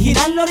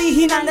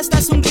 Original, este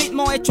es un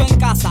ritmo hecho en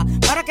casa,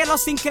 para que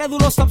los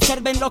incrédulos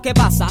observen lo que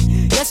pasa.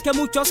 Y es que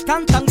muchos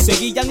cantan, se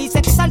guillan y se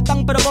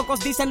exaltan, pero pocos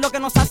dicen lo que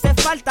nos hace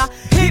falta.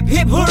 Hip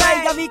hip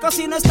hooray, ya vi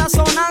si no está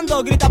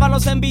sonando. Gritaban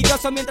los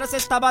envidiosos mientras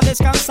estaba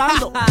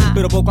descansando.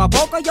 Pero poco a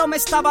poco yo me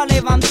estaba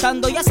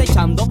levantando y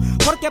acechando,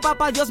 porque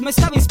papá Dios me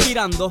estaba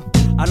inspirando.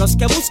 A los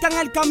que buscan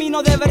el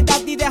camino de verdad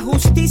y de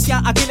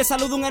justicia, aquí les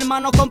saludo un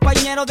hermano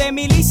compañero de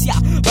milicia.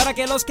 Para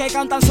que los que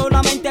cantan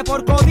solamente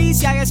por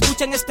codicia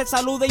escuchen este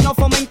saludo y no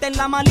fomenten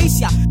la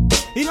malicia.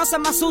 Y no se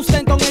me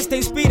asusten con esta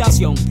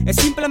inspiración. Es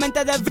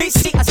simplemente de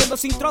Breezy haciendo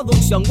su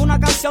introducción. Una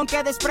canción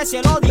que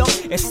desprecia el odio.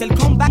 Es el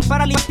comeback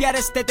para limpiar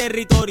este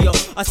territorio.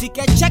 Así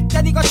que check,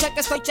 te digo check,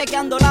 estoy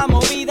chequeando la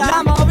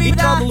movida.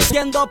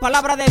 Introduciendo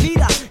palabra de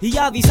vida y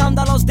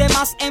avisando a los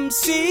demás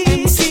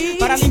MC.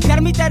 Para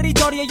limpiar mi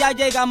territorio ya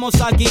llegamos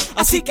aquí.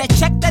 Así que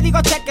check, te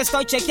digo check,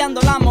 estoy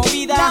chequeando la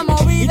movida.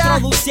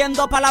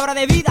 Introduciendo palabra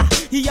de vida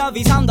y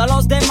avisando a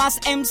los demás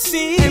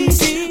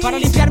MC. Para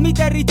limpiar mi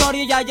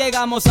territorio ya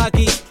llegamos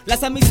aquí.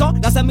 Las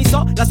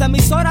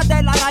emisoras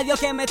de la radio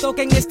que me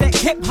toquen este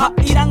hip hop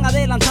irán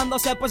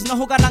adelantándose, pues no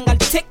jugarán al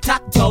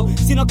tic-tac-toe,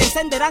 sino que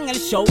encenderán el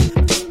show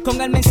con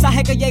el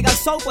mensaje que llega al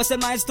show, pues el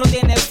maestro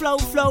tiene flow.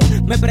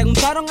 Me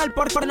preguntaron al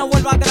por qué no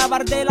vuelvo a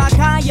grabar de la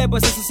calle,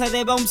 pues eso se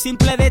debe a un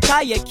simple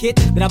detalle, kid.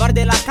 Grabar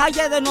de la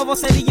calle de nuevo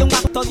sería un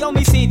acto de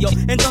homicidio.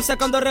 Entonces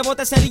cuando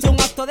rebote sería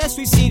un acto de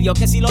suicidio.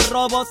 Que si los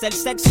robos, el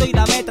sexo y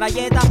la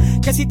metralleta,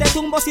 que si te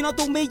tumbo, si no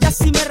te humillas,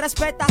 si me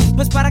respetas,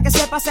 pues para que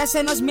sepas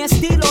ese no es mi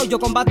estilo. Yo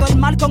combato el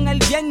mal con el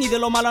bien y de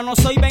lo malo no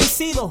soy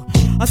vencido.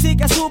 Así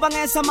que suban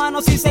esa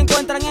mano si se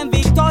encuentran en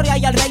victoria,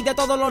 y al rey de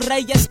todos los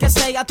reyes que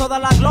sea toda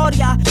la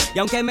gloria. Y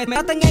aunque me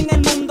traten en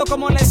el mundo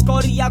como la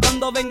escoria,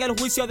 cuando venga el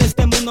juicio de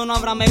este mundo no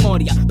habrá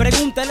memoria.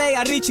 Pregúntele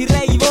a Richie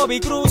Ray y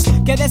Bobby Cruz,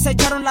 que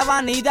desecharon la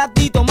vanidad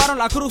y tomaron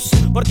la cruz,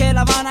 porque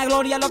la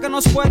vanagloria lo que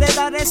nos puede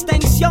dar es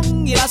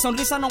tensión, y la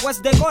sonrisa no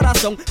es de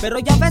corazón. Pero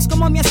ya ves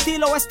como mi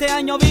estilo este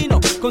año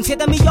vino con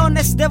 7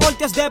 millones de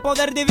voltios de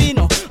poder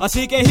divino.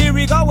 Así que here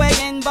we go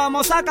again,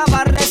 vamos a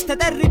acabar este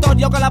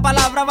territorio con la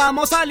palabra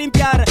vamos a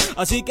limpiar.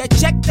 Así que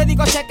check, te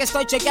digo check,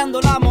 estoy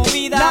chequeando la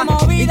movida.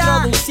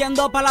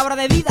 Introduciendo palabra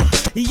de vida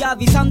y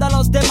avisando a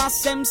los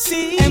demás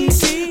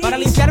MC. Para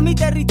limpiar mi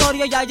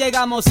territorio ya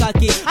llegamos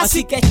aquí.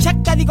 Así que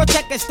check, te digo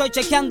check, estoy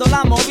chequeando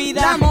la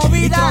movida.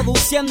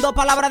 Introduciendo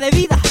palabra de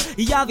vida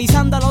y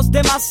avisando a los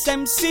demás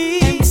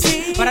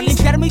MC. Para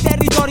limpiar mi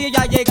territorio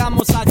ya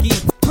llegamos aquí.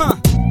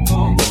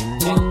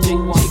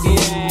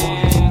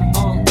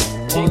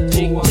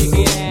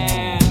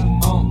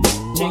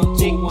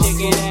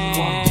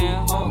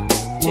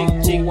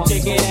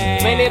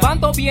 Me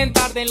levanto bien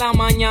tarde en la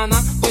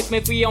mañana, pues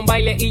me fui a un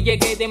baile y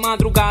llegué de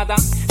madrugada.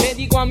 Le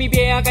digo a mi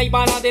vieja que hay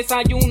para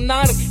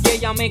desayunar y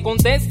ella me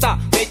contesta,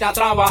 vete a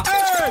trabajar.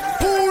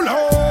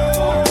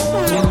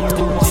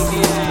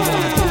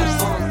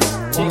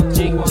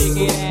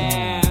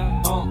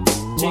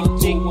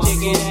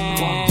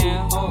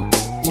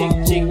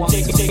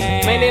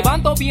 Me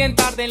levanto bien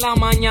tarde en la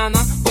mañana,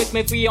 pues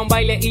me fui a un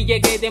baile y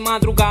llegué de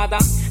madrugada.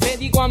 Le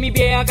digo a mi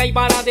vieja que hay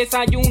para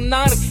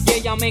desayunar y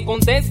ella me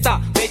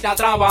contesta, vete a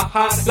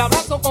trabajar. La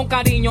abrazo con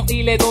cariño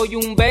y le doy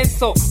un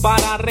beso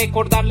para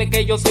recordarle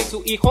que yo soy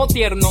su hijo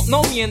tierno.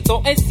 No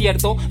miento, es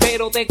cierto,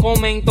 pero te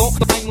comento,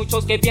 hay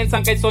muchos que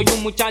piensan que soy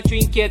un muchacho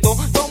inquieto.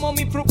 Tomo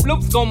mi Fruit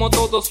Loops como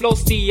todos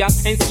los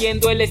días,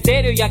 enciendo el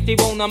estéreo y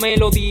activo una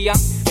melodía.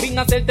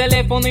 Ringas el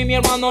teléfono y mi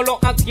hermano lo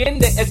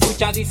atiende.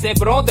 Escucha, dice,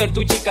 brother,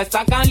 tu chica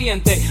está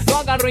caliente. Lo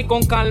agarro y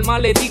con calma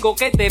le digo,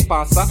 ¿qué te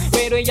pasa?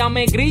 Pero ella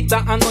me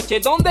grita, anoche,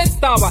 ¿dónde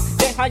estaba?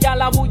 Deja ya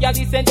la bulla,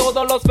 dicen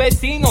todos los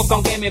vecinos.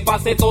 Aunque me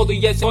pase todo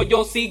y eso,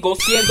 yo sigo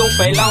siendo un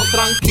pelao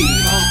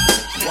tranquilo.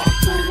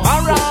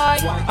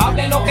 Alright,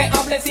 hable lo que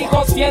hable,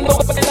 sigo siendo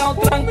un pelao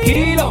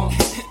tranquilo.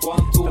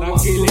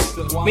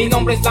 Tranquilito. Mi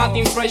nombre es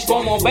Latin Fresh,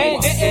 como ven,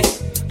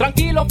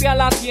 Tranquilo, fui a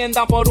la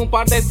tienda por un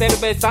par de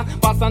cervezas.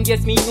 Pasan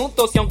 10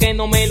 minutos y aunque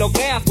no me lo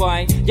creas,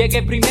 guay,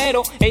 llegué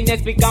primero e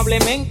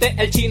inexplicablemente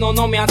el chino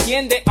no me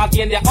atiende,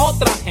 atiende a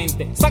otra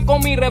gente. Saco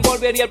mi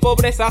revólver y el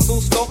pobre se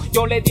asustó.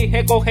 Yo le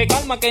dije, coge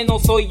calma que no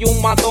soy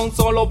un matón,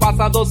 solo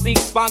pasa 2 six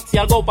packs y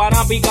algo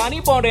para picar, y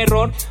por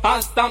error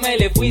hasta me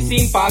le fui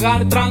sin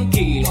pagar,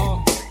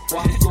 tranquilo.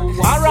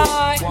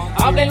 Alright,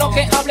 hable lo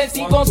que hable,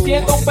 sigo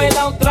siendo un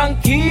pelao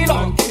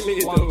tranquilo.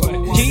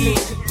 G,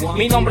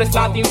 mi nombre es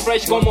Latin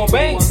Fresh, como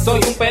ven, soy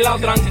un pelao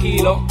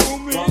tranquilo.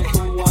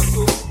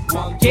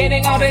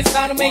 Quieren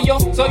arrestarme, yo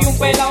soy un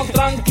pelao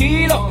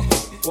tranquilo.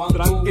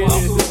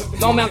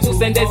 No me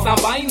acusen de esa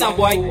vaina,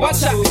 boy,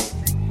 watch out.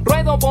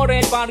 Ruedo por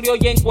el barrio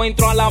y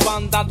encuentro a la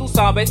banda, tú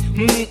sabes,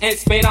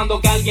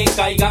 esperando que alguien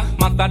caiga.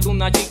 Más tarde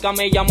una chica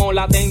me llamó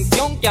la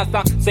atención, que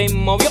hasta se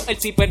movió el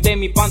zipper de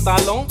mi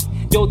pantalón.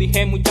 Yo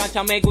dije,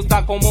 muchacha, me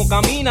gusta cómo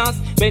caminas,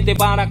 vete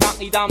para acá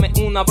y dame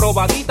una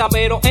probadita.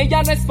 Pero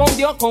ella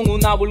respondió con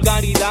una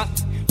vulgaridad,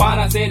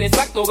 para ser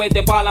exacto,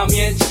 vete pa' la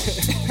miel.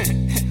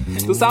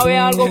 ¿Tú sabes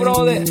algo,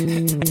 brother?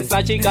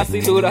 Esas chicas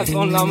cinturas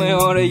son las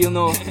mejores, you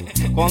know.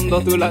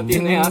 Cuando tú la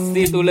tienes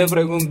así, tú le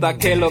preguntas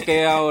qué es lo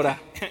que es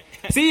ahora.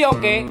 Sí o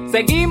qué,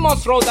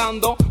 seguimos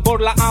rodando por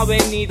la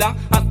avenida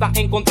hasta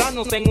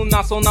encontrarnos en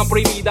una zona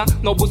prohibida.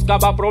 No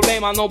buscaba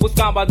problema, no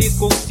buscaba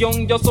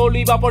discusión, yo solo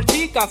iba por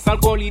chicas,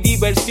 alcohol y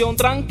diversión,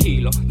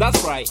 tranquilo,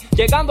 that's right.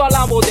 Llegando a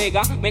la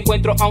bodega me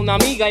encuentro a una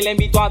amiga y le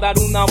invito a dar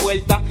una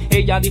vuelta.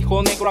 Ella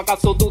dijo, negro,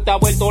 ¿acaso tú te has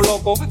vuelto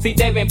loco? Si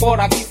te ven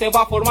por aquí se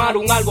va a formar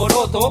un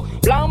alboroto.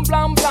 Blan,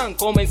 blan, blan,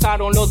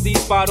 comenzaron los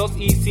disparos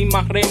y sin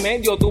más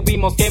remedio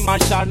tuvimos que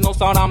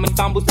marcharnos. Ahora me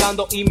están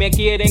buscando y me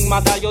quieren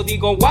matar. Yo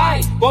digo,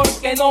 guay, ¿por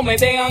qué no me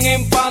dejan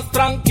en paz,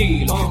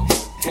 tranquilo?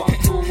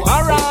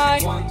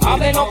 Alright,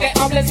 hablen lo que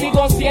hablen,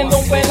 sigo siendo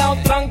un pelado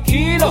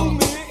tranquilo.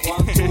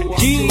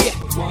 Yeah,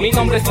 mi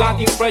nombre es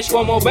Latin Fresh,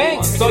 como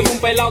ven, soy un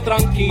pelado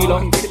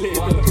tranquilo.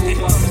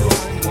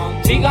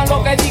 Digan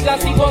lo que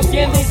digan, sigo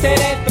siendo y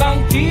seré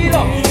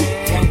tranquilo.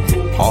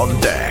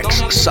 On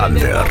deck,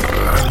 Sander.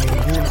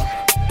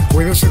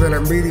 Cuídese de la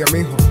envidia,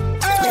 mijo.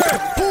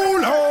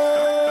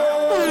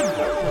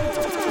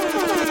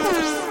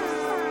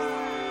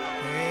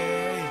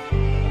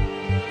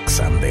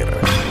 Sander.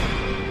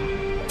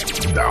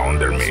 Down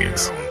the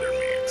mix.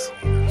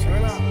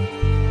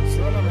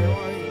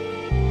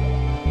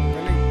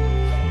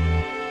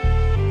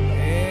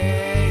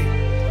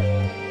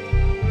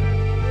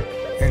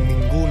 En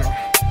ninguna.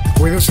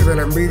 Cuídese de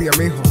la envidia,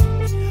 mijo.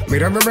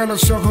 Mirándome a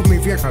los ojos, mi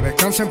vieja,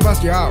 descansa en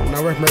paz ya. Una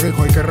vez me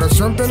dijo, y qué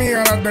razón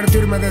tenía al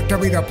advertirme de esta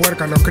vida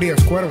puerca. No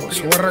críes cuervos,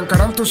 o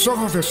arrancarán tus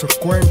ojos de sus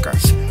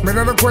cuencas. Me he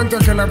dado cuenta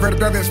que la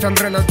verdad es tan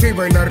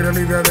relativa y la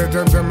realidad es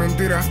tanta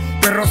mentira.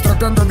 Perros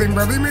tratando de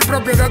invadir mi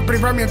propiedad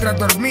privada mientras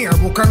dormía,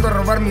 buscando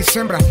robar mis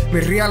hembras,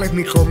 mis reales,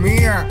 mi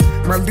comida.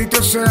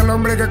 Maldito sea el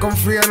hombre que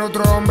confía en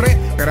otro hombre.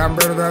 Gran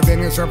verdad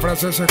en esa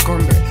frase se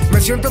esconde. Me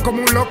siento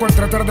como un loco al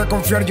tratar de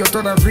confiar yo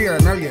todavía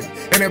en alguien.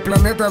 En el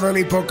planeta de la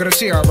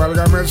hipocresía,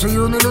 válgame, soy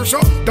un iluso,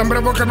 tan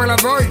bravo que me la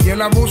doy. Y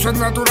el abuso es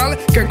natural,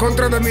 que en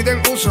contra de mí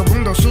den uso.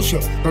 Mundo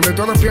sucio, donde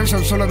todos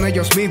piensan solo en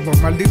ellos mismos.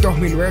 Malditos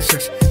mil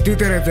veces,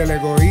 títeres del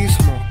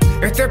egoísmo.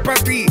 Este es pa'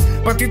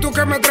 ti tú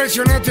que me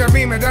traicionaste a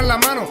mí, me das la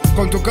mano,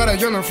 con tu cara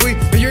yo no fui.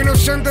 Y yo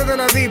inocente te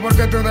la di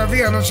porque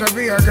todavía no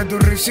sabía que tu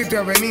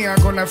risita venía,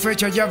 con la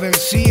fecha ya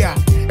vencía.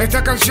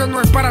 Esta canción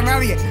no es para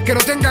nadie que no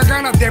tenga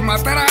ganas de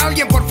matar a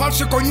alguien por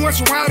falso y coño a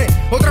su madre.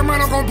 Otra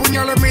mano con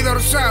puñal en mi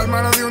dorsal,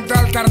 mano de un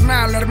tal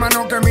carnal,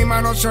 hermano que mi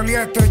mano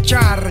solía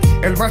estrechar.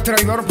 El más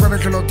traidor puede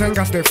que lo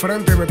tengas de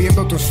frente,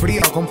 bebiendo tus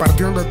fríos,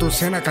 compartiendo tu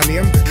cena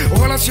caliente.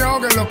 Ojalá se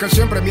ahoguen los que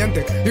siempre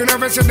mienten, y unas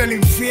veces del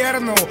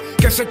infierno,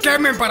 que se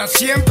quemen para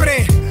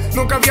siempre.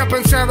 Nunca había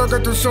pensado que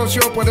tu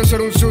socio puede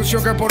ser un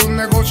sucio que por un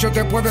negocio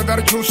te puede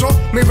dar chuzo.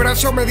 Mi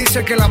brazo me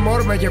dice que el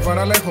amor me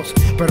llevará lejos,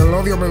 pero el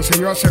odio me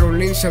enseñó a ser un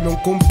lince,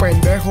 nunca un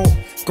pendejo.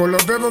 Con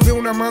los dedos de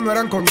una mano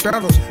eran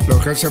contados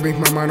los que esa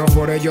misma mano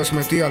por ellos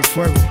metía al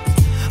fuego.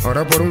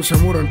 Ahora por un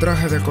seguro en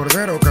traje de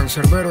cordero,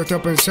 cancerbero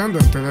está pensando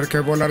en tener que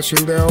volar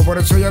sin dedo. Por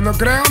eso ya no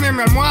creo ni en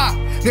mi almohada,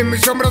 ni en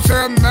mis hombros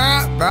sean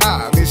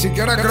nada, ni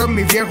siquiera creo en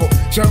mi viejo.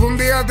 Si algún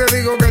día te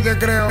digo que te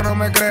creo, no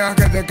me creas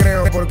que te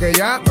creo, porque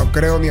ya no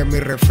creo ni en mi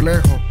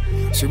reflejo.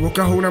 Si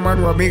buscas una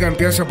mano amiga,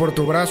 empieza por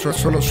tu brazo,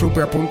 eso lo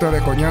supe a punta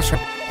de coñazo.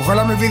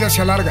 Ojalá mi vida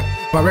sea larga,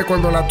 pa' ver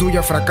cuando la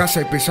tuya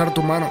fracasa y pisar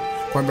tu mano,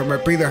 cuando me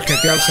pidas que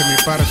te alce mi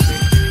parce.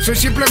 Soy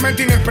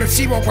simplemente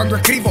inexpresivo cuando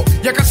escribo.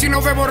 Ya casi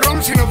no bebo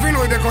ron sino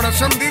vino, y de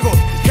corazón digo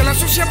que la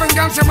sucia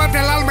venganza mata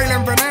el alma y la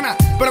envenena.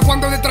 Pero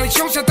cuando de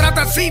traición se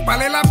trata así,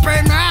 vale la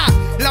pena.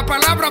 La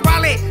palabra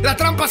vale, la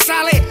trampa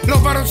sale.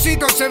 Los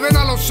varoncitos se ven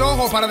a los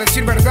ojos para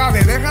decir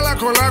verdades. Déjala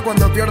colar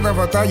cuando pierdas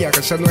batalla, que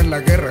esa no es la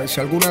guerra. Y si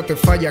alguna te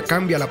falla,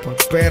 cámbiala por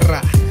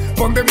perra.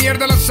 Pon de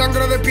mierda la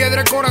sangre de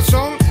piedra y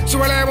corazón.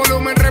 Súbele de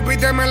volumen,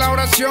 repíteme la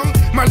oración.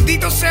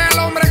 Maldito sea el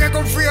hombre que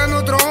confía en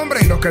otro hombre.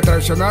 Y los que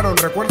traicionaron,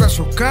 recuerda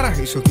sus caras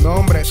y sus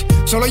nombres.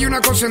 Solo hay una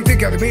cosa en ti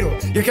que admiro,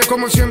 y es que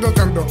como siendo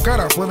tan dos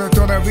caras, puedes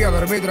todavía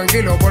dormir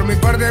tranquilo. Por mi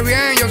parte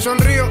bien, yo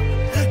sonrío,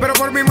 pero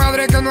por mi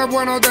madre que no es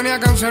bueno, tenía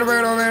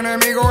cancerbero de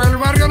enemigo. El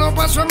barrio no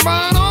pasó en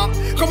vano,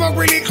 como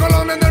Willy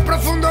Colón en el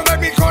profundo de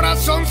mi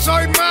corazón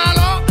soy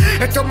malo.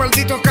 Estos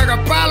malditos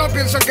cagapalos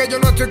piensan que yo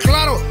no estoy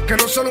claro, que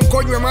no son un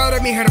coño de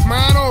madre mis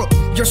hermanos.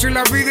 Yo soy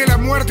la vida y la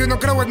muerte y no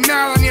creo en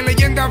nada, ni en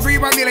leyenda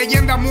viva, ni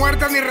leyenda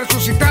muerta, ni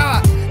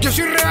resucitada. Yo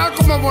soy real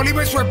como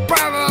Bolívar y su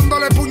espada,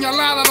 dándole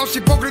puñalada a los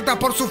hipócritas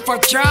por su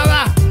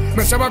fachada.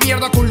 Me sabe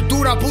mierda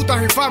cultura,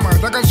 putas y fama.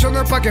 Esta canción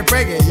no es pa' que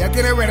pegue, ya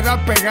tiene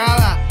verdad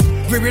pegada.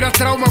 Vivirás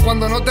trauma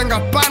cuando no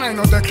tengas pana, y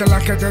notes que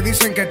las que te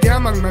dicen que te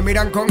aman me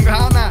miran con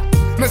ganas.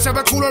 Me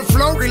sabe culo el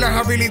flow y las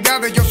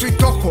habilidades, yo soy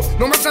tosco,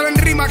 no me salen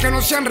rimas que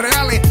no sean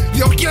reales.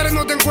 Dios quiere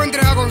no te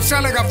encuentres a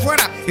González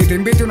afuera y te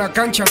invite a una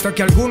cancha hasta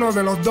que alguno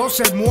de los dos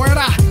se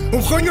muera.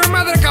 Un coño de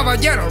madre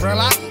caballero,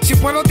 ¿verdad? Si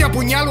puedo te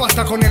apuñalo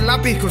hasta con el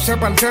lápiz que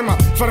sepa el tema.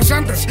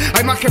 Farsantes,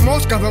 hay más que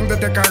moscas donde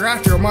te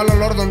cagaste, o mal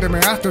olor donde me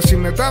measte,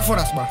 sin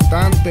metáforas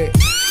bastante.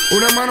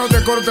 Una mano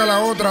te corta la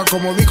otra,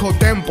 como dijo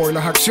Tempo, y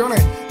las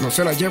acciones no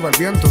se las lleva el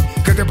viento.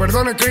 Que te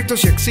perdone Cristo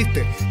si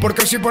existe,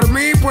 porque si por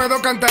mí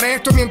puedo cantar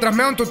esto mientras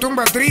meo en tu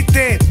tumba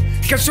triste.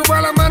 Que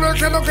suba la mano el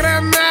que no crea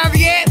en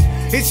nadie,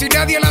 y si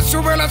nadie la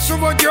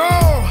subo yo.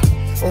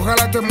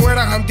 Ojalá te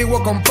mueras,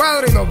 antiguo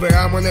compadre, y nos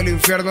veamos en el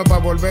infierno para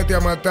volverte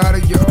a matar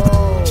yo.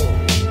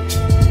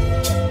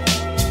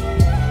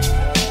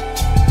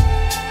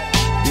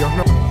 Dios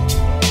no.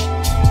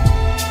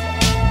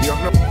 Dios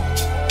no.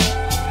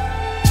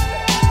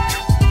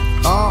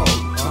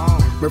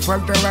 Me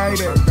falta el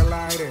aire,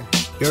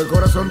 y el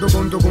corazón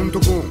tucum, tucum,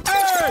 tucum.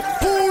 ¡Ey!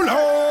 ¡Pulo!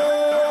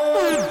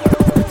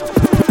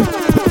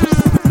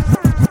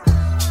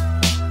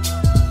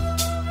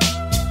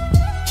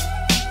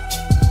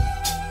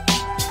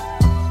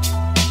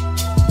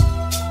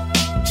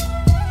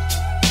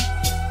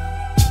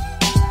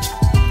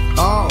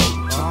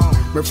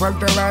 me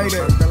falta el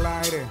aire.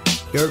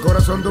 Y el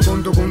corazón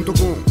tucum, tucum,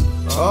 tucum.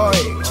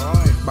 Hoy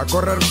va a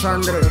correr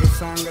sangre.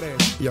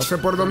 Ya sé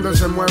por dónde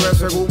se mueve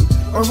según.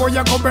 Hoy voy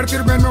a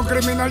convertirme en un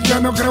criminal, ya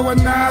no creo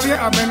en nadie,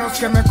 a menos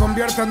que me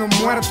convierta en un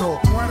muerto.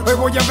 Hoy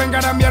voy a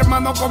vengar a mi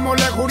hermano como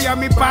le juré a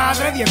mi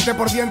padre. Diente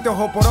por diente,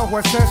 ojo por ojo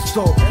es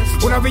esto.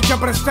 Una bicha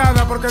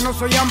prestada porque no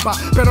soy ampa,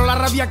 pero la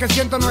rabia que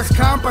siento no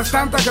escampa, es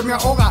tanta que me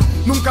ahoga.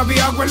 Nunca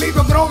había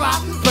huelido droga,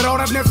 pero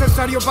ahora es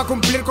necesario para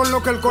cumplir con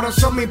lo que el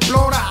corazón me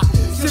implora.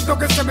 Siento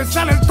que se me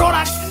sale el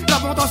tórax, la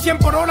moto a 100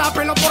 por hora,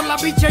 pelo por la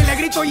bicha y le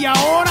grito y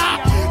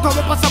ahora.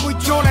 Todo pasa muy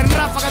chola, en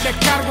ráfagas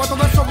descargo a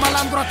todos esos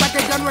malandros hasta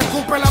que ya no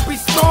escupe la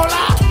pistola.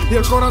 Y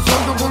el corazón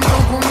tucum,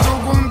 tucum,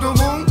 tucum,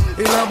 tucum.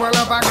 Y la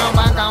bala pacao,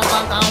 pacao,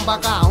 pacao,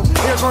 pacao.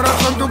 Y el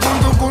corazón tucum,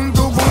 tucum,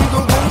 tucum,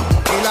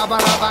 tucum. Y la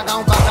bala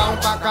pacao, pacao,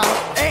 pacao.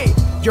 ¡Ey!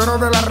 Lloro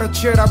de la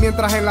rechera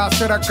mientras en la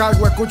acera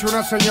cargo. Escucho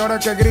una señora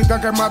que grita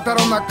que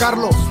mataron a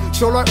Carlos.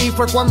 Solo ahí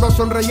fue cuando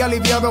sonreí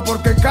aliviado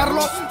porque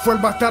Carlos fue el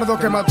bastardo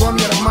que mató a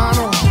mi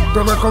hermano.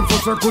 Todo es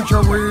confuso, escucho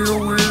wiu,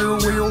 wiu,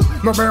 wiu.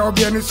 No veo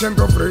bien y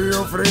siento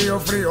frío, frío,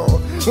 frío.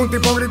 Un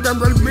tipo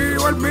gritando el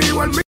mío, el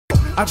mío, el mío.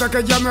 Hasta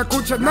que ya no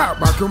escuches nada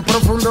más que un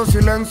profundo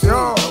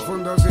silencio.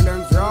 Profundo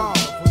silencio.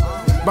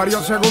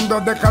 Varios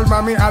segundos de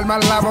calma mi alma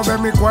al lado de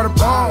mi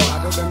cuerpo.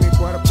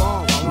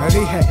 Me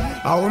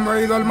dije, aún no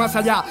he ido al más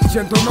allá.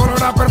 Siento un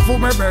olor a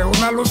perfume, veo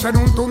una luz en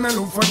un túnel,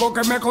 un fuego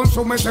que me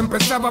consume. Se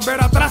empezaba a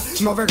ver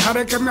atrás, no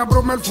dejaré que me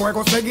abrume el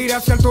fuego. Seguiré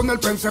hacia el túnel,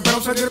 pensé,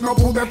 pero seguir no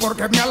pude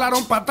porque me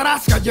alaron para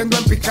atrás, cayendo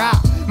en picá.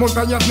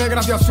 Montañas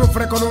negras de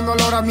azufre con un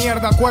olor a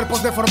mierda.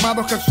 Cuerpos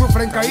deformados que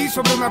sufren, caí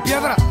sobre una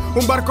piedra.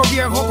 Un barco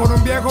viejo con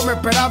un viejo me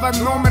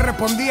esperaban, no me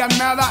respondían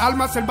nada.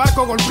 Almas el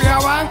barco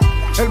golpeaban.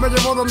 Él me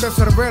llevó donde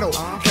Cerbero,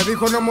 que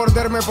dijo no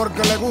morderme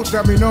porque le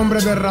gusta mi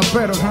nombre de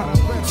rapero.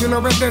 Si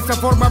lo ves de esa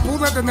forma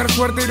pude tener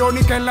suerte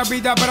irónica en la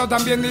vida, pero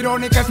también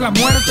irónica es la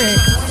muerte.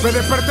 Me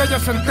desperté ya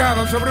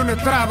sentado sobre un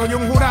estrado y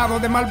un jurado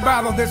de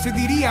malvados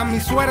decidirían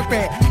mi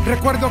suerte.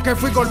 Recuerdo que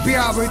fui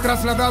golpeado y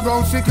trasladado a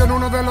un sitio en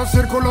uno de los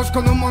círculos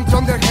con un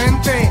montón de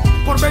gente.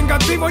 Por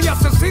vengativo y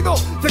asesino,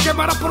 te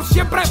quemarás por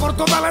siempre, por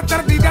toda la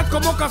eternidad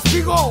como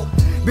castigo.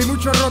 Vi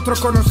muchos rostros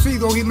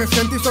conocidos y me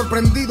sentí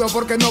sorprendido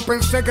porque no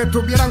pensé que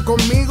estuvieran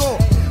conmigo.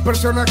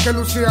 Personas que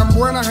lucían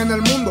buenas en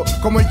el mundo,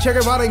 como el Che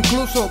Guevara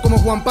incluso, como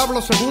Juan Pablo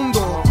II.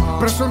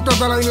 Presuntos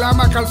Dalai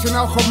Lama,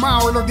 calcinado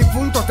Jomao y los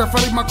difuntos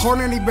Tefari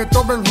McConnell y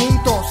Beethoven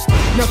juntos.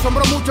 Me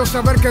asombró mucho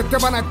saber que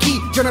estaban aquí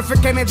John F.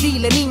 Kennedy,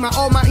 Lenin,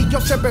 Mahoma y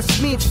Joseph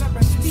Smith.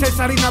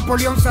 César y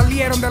Napoleón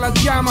salieron de las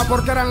llamas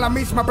porque eran la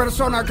misma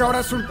persona que ahora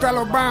es un tal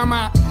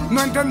Obama.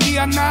 No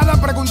entendía nada,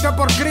 pregunté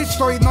por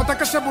Cristo y noté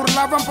que se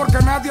burlaban porque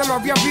nadie lo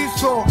había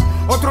visto.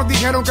 Otros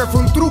dijeron que fue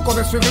un truco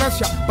de su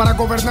iglesia para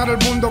gobernar el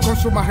mundo con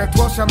su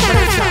majestuosa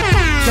empresa.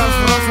 Charles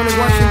Russell y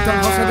Washington,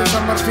 José de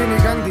San Martín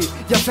y Gandhi,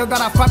 Yasser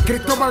Arafat,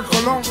 Cristóbal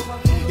Colón.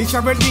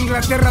 Isabel de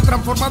Inglaterra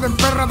transformada en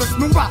perra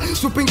desnuda.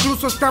 Supe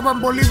incluso estaban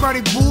Bolívar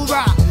y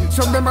Buda.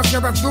 Son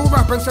demasiadas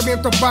dudas,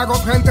 pensamientos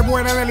vagos. Gente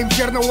buena en el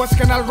infierno o es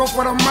que en algo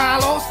fueron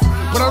malos.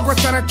 Por algo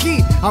están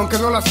aquí, aunque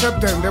no lo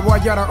acepten. Debo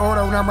hallar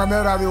ahora una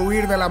manera de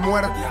huir de la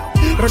muerte.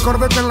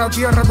 Recordé que en la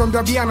tierra donde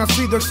había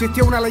nacido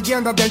existía una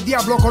leyenda del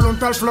diablo con un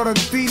tal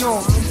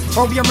Florentino.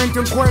 Obviamente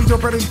un cuento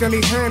pero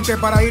inteligente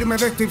para irme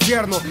de este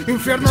infierno.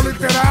 Infierno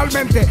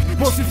literalmente.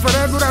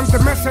 Vociferé durante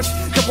meses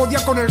que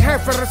podía con el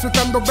jefe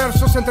recitando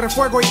versos entre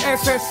fuego y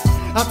heces.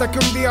 Hasta que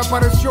un día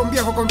apareció un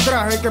viejo con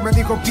traje que me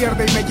dijo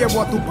pierde y me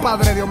llevo a tu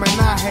padre de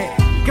homenaje.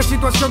 Qué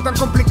situación tan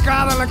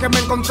complicada en la que me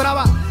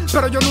encontraba,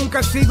 pero yo nunca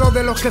he sido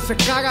de los que se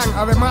cagan.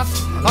 Además,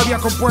 había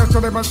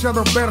compuesto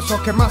demasiados versos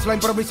que más la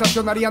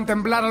improvisación harían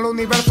temblar al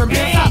universo.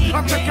 Empieza,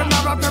 antes que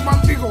nada te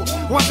maldigo,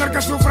 o hacer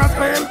que sufras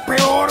el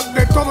peor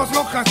de todos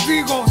los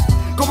castigos.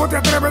 ¿Cómo te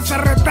atreves a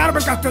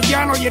retarme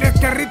castellano y en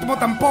este ritmo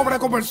tan pobre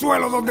como el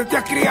suelo donde te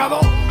has criado?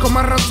 Con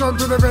más razón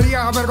tú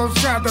deberías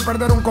avergonzarte,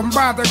 perder un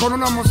combate con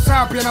un homo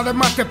sapiens.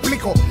 Además te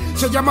explico,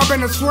 se llama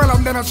Venezuela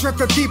donde nació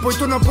este tipo y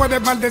tú no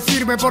puedes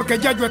maldecirme porque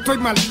ya yo estoy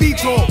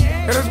maldito.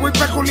 Eres muy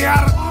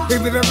peculiar y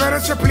mi deber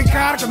es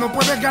explicar que no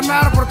puedes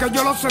ganar porque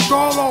yo lo sé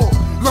todo.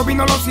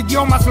 Domino los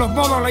idiomas, los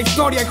modos, la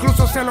historia,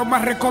 incluso sé los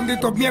más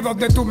recónditos miedos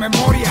de tu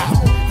memoria.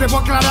 Debo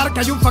aclarar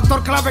que hay un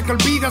factor clave que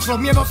olvidas. Los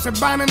miedos se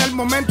van en el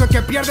momento en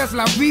que pierdes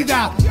la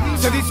vida.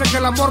 Se dice que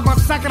el amor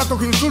masacra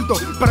tus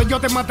insultos, pero yo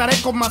te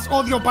mataré con más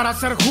odio para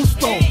ser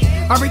justo.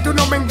 A mí tú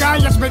no me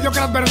engañas,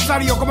 mediocre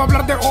adversario. ¿Cómo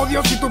hablar de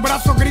odio si tu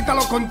brazo grita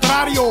lo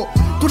contrario?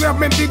 Tú le has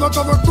mentido a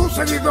todos tus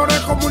seguidores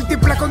con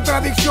múltiples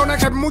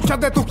contradicciones en muchas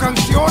de tus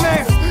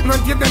canciones. No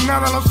entienden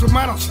nada los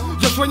humanos.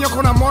 Yo sueño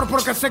con amor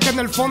porque sé que en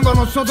el fondo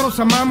nosotros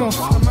amamos.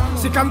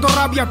 Si canto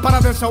rabia es para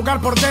desahogar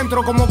por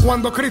dentro, como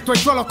cuando Cristo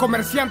echó a los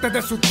comerciantes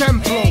de su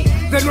templo.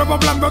 De nuevo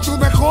hablando tú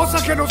de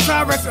cosas que no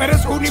sabes.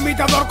 Eres un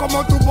imitador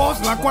como tu voz,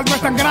 la cual no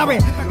es tan grave.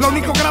 Lo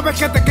único grave es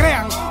que te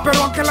crean,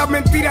 pero aunque la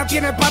mentira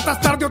tiene patas,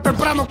 tarde o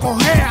temprano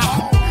cojea.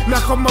 Me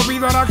has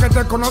conmovido ahora que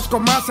te conozco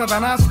más,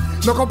 Satanás.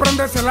 No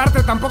comprendes el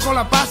arte, tampoco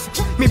la paz.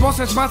 Mi voz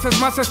es más,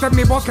 esta es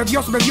mi voz que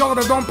Dios me dio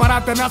de don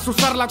para tenaz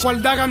usar la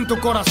cual daga en tu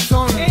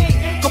corazón.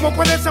 ¿Cómo puedes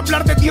puedes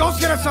hablar de Dios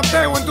si eres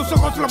ateo. En tus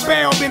ojos lo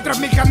veo mientras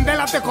mi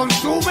candela te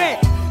consume.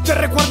 Te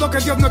recuerdo que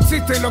Dios no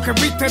existe y lo que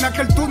viste en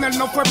aquel túnel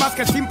no fue más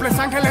que simples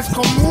ángeles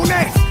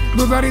comunes.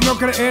 Dudar y no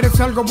creer es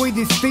algo muy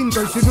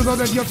distinto, y si dudo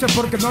de Dios es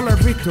porque no lo he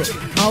visto.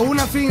 Aún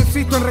así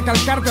insisto en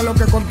recalcarte lo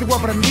que contigo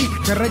aprendí,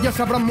 que reyes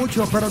sabrán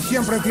mucho, pero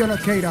siempre tienes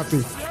que ir a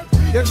ti.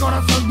 Y el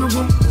corazón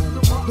dugum,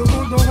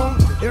 dugum, dugum,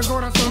 y el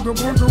corazón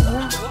dugum,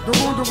 dugum,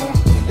 dugum, dugum,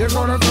 y el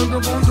corazón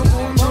dugum,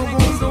 dugum,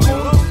 dugum,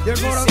 dugum, y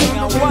el corazón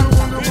dugum,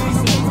 dugum,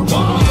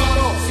 dugum.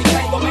 Si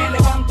caigo me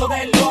levanto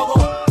del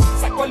lodo,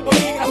 saco el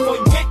bolígrafo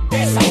y me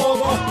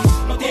desahogo.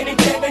 No tienen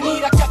que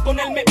venir acá a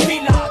ponerme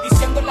pila,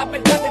 diciendo la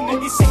verdad me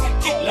dicen el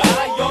killer.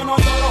 Yo no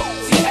lloro,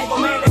 si caigo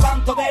me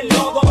levanto del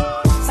lodo,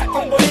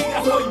 saco el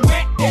bolígrafo y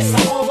me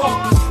desahogo.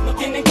 No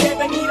tienen que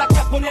venir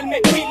acá a ponerme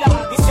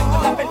pila, diciendo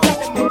la verdad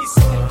me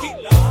dicen el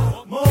killer.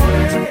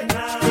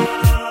 Morena,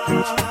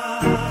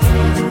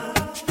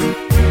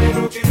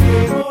 creo que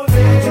te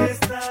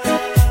molesta.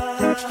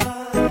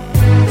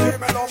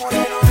 Dímelo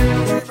morena,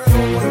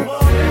 dímelo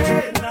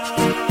morena.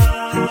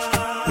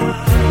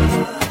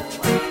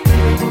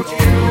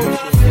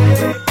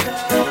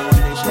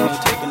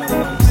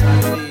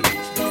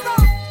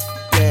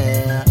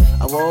 Yeah,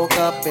 I woke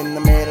up in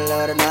the middle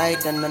of the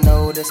night and I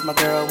noticed my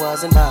girl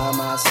wasn't by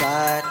my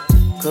side.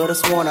 Could've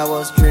sworn I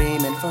was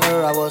dreaming, for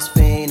her I was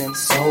fiending,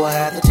 so I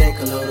had to take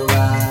a little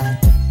ride.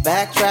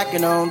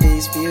 Backtracking on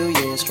these few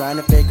years, trying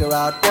to figure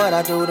out what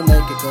I do to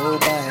make it go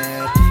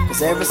bad.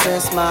 Cause ever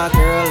since my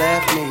girl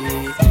left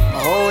me,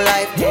 my whole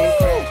life came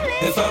crazy.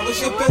 If I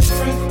was your best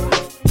friend,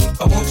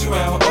 I want you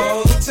around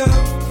all the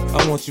time.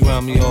 I want you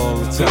around me all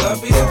the time. Will I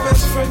be your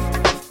best friend?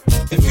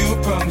 If you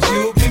promise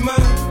you'll be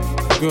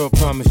mine. Girl,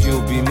 promise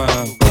you'll be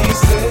mine. He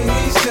said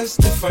he's just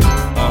a friend.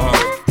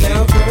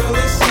 Now girl,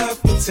 let's not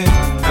pretend.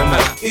 Come on.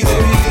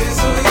 Either he is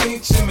or he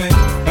ain't your man.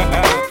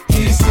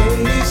 He said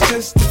he's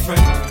just a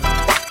friend.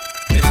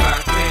 If I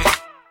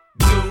can't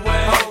do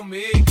it,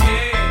 homie, it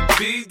can't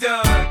be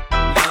done.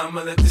 Now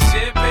I'ma let the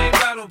champagne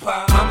bottle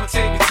pop. I'ma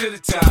take it to the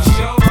top.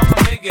 Show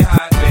I'ma make it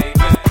hot, baby.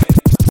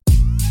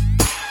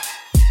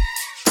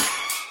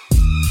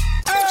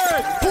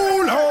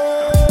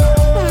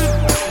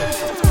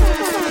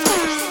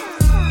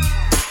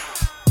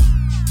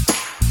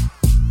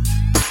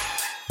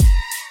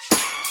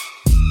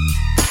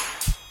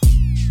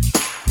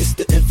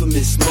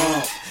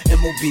 Mob,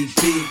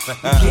 M.O.B.B. You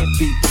can't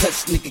be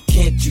touched, nigga,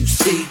 can't you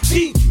see?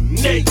 You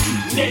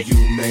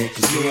man,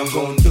 cause me, I'm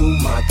gon' do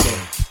my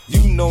thing.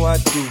 You know I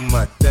do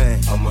my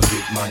thing. I'ma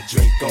get my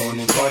drink on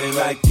and party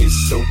like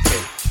it's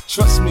okay.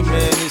 Trust me,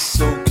 man,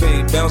 it's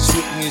okay. Bounce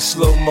with me in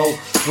slow-mo.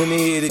 When they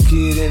hear the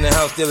kid in the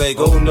house, they're like,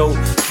 oh no.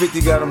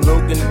 50 got them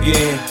looking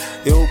again.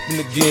 They open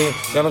again.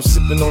 Got them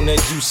sipping on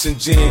that juice and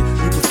gin.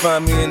 You can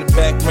find me in the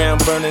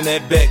background, burning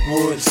that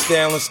backwood.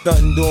 Styling,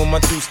 stunting, doing my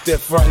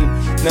two-step frontin'.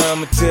 Now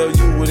I'ma tell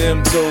you what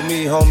them told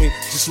me, homie.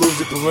 Just lose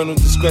it, parental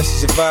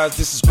discretion's advised.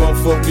 This is grown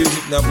folk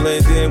music, now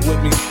blend in with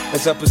me.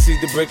 As I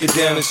proceed to break it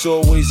down, it's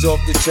always off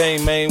the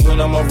chain, man,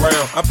 when I'm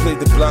around. I play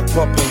the block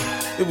pumping.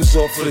 It was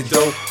all for the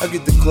dough. I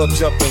get the club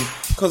jumping,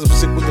 cause I'm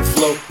sick with the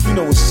flow. You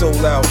know it's so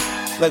loud,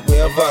 like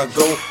wherever I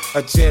go,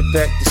 I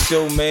jam-pack the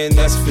show, man,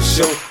 that's for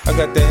sure. I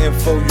got the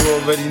info, you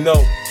already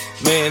know.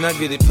 Man, I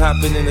get it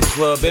poppin' in the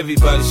club,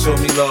 everybody show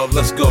me love,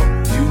 let's go.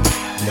 You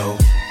know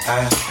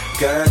I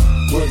got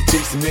what it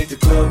takes to make the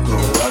club go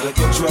out of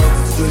control.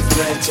 Quit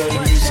playing, turn the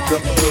music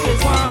up a little.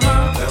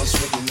 Bounce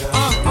with me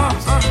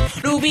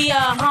now.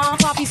 Rubia,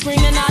 Poppy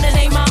screaming out of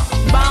their mouth.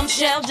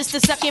 Bombshell, just a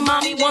second,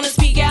 mommy wanna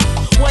speak out.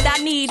 What I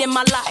need in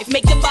my life,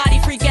 make the body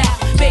freak out.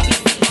 Baby,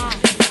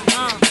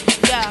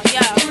 yeah,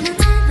 yeah.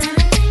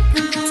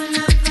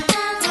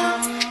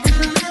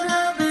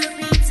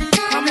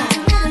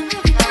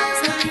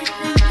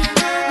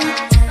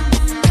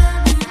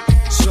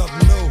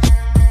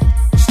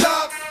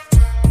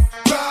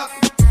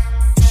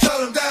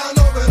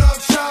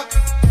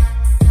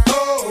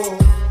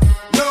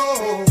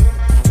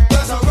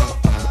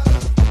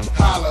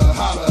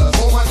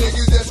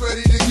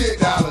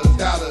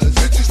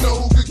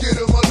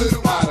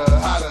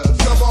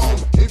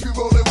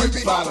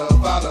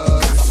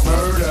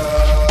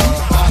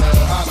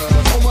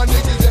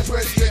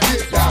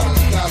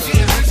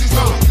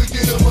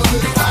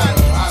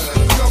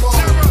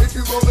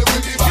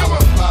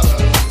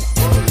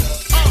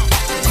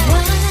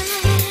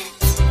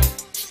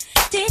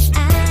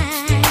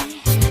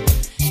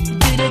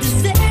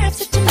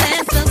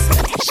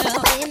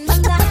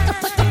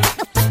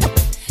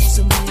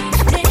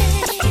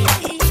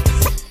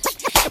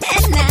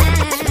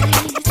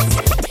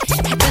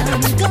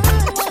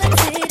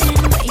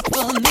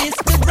 For me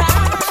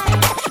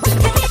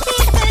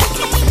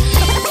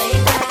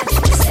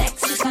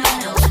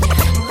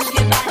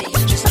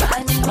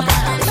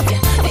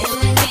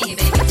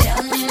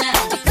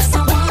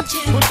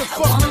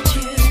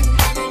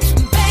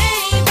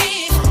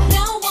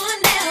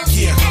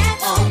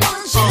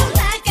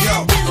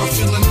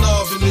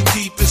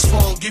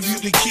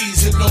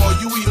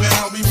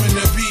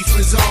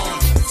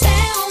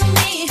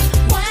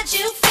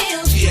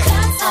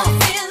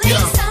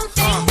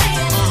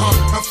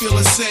feel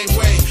the same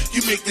way.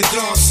 You make the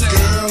dawn say,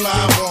 girl, I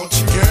want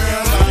you,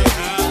 girl, I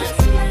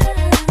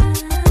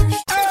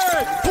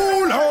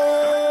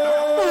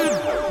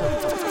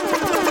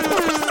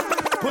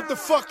put the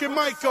fucking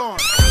mic on.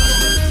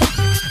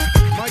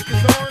 Mic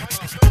is on.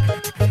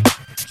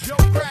 Joe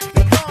Crack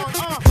is on.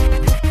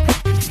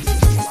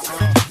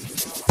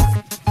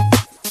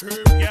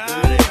 Herb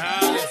got it.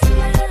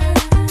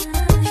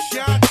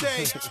 Shante.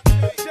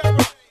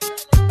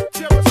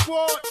 Terror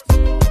Squad.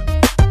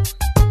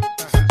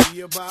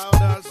 Be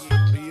about us.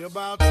 Be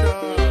about us.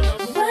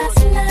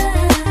 What's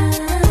love?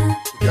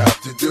 Got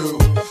to do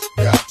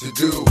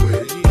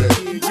with it,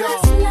 baby.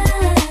 What's love?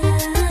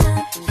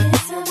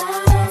 It's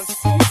about us.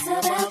 It's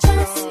about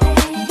us,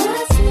 baby.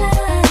 What's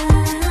love?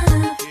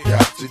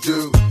 Got to do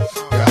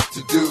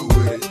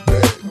with it,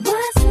 baby.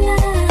 What's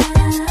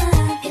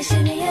love? It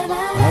should be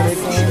about us. It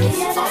should be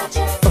about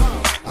us.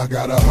 I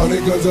got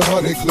 100 guns,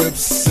 100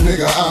 clips,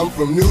 nigga, I'm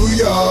from New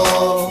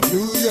York.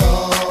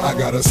 I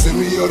got a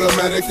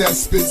semi-automatic that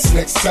spits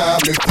next time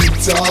if you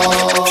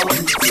talk.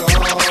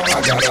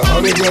 I got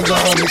 100 guns,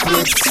 100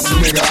 clips,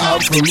 nigga,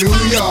 I'm from New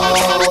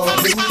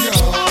York.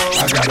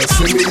 I got a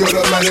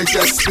semi-automatic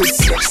that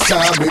spits next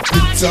time if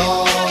you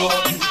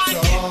talk.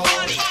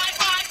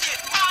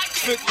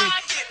 50.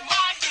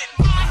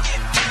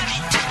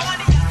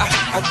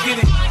 I get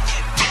it.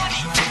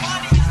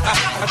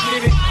 I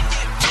get it.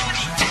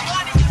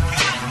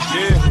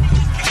 Yeah.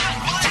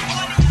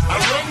 I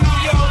run New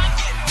York.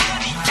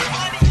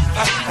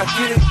 I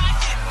get it.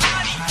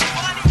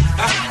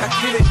 I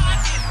get it.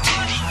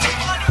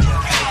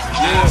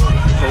 Yeah.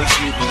 Hope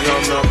you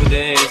don't know what the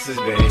answers,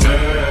 baby.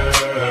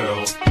 Girl,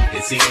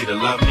 it's easy to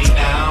love me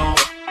now.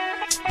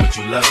 Would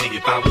you love me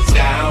if I was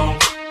down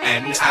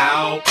and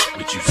out?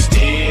 Would you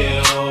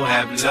still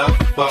have love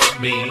for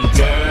me?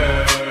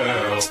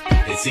 Girl,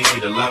 it's easy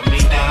to love me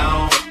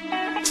now.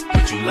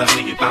 Would you love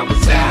me if I was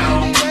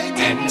down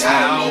and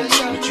out?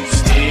 Would you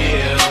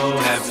still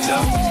have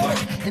love for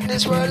me? In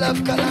this world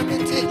of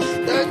calamity,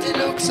 dirty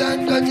looks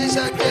and grudges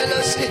and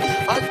jealousy,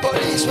 and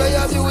police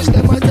where abuse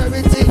them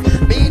authority.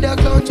 Me the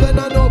clowns when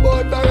I know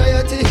about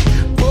variety.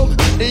 Boom,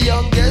 the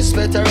youngest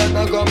veteran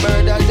I go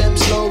murder them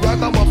slow.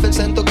 Ragamuffin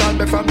sent to call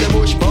me from the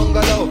bush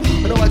bungalow.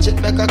 When I watch it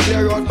make a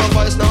clear out my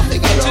voice now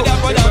figure out.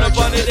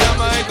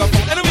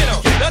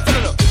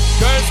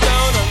 Girls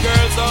down and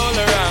girls all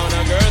around,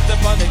 and girls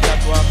up on the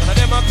catwalk, and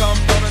them a come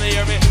down and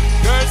hear me.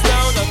 Girls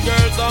down and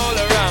girls all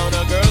around,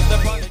 and girls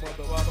up on the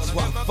catwalk, and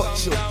them a come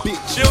down.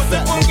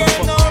 Beautiful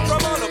girl now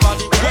from all over the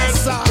world,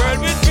 girl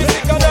with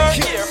physical dark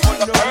hair,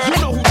 full of her. You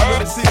know who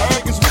this is,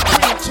 niggas with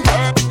cream too.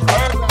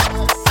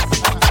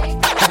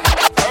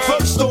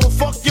 First off,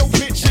 fuck your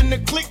bitch in the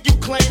clique you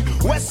claim.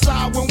 West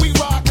side when we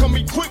ride, come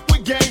equipped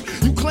with game.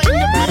 You claim to be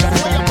a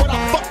player, but I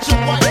fucked your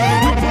wife.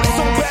 We put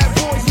some bad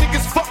boys,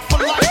 niggas fuck for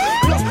life.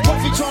 Plus,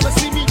 Puffy tryna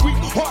see me weak,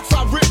 hearts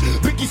I rip.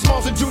 Biggie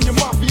Smalls and Junior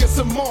Mafia,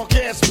 some mark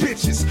ass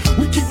bitches.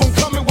 We keep on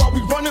coming while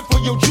we running for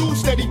your juice.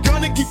 Steady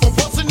gunning, keep on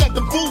busting at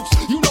the fools.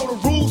 You know the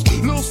rules.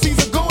 Lil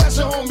Caesar, go ask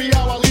your homie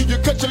how I leave you.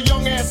 Cut your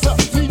young ass up,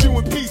 leave you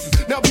in pieces.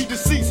 Now be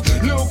deceased.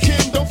 Lil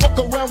Kim, don't fuck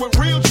around with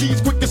real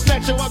G's. Quick to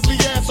snatch your ugly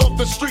ass off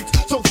the streets.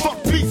 So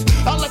fuck peace.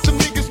 I let them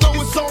niggas know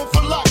it's on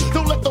for life.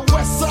 Don't let the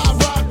West Side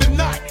ride the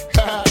night.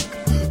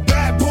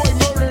 Bad boy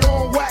murdered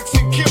on wax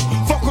and kill.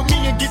 Fuck with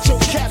me and get your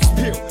caps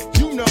peeled.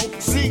 You know,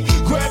 see,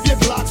 grab your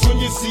blocks when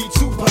you see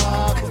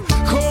Tupac.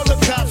 Call the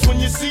cops when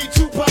you see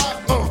Tupac.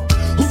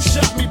 Who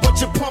shot me? But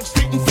your pumps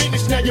didn't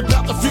finish. Now you're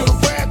about to feel the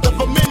wrath of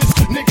a menace.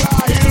 Nigga,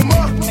 I hit him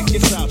up. Check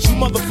this out. You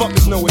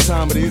motherfuckers know what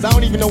time it is. I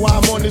don't even know why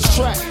I'm on this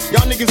track.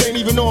 Y'all niggas ain't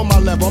even on my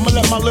level. I'ma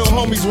let my little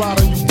homies ride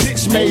on you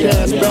bitch made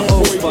ass bad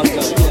boy.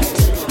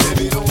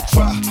 Baby, don't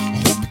cry. I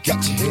hope you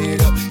got your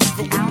head up.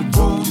 Even when the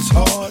road is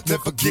hard,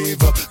 never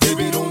give up.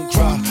 Baby, don't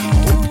cry. I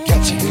hope you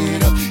got your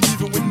head up.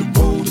 Even when the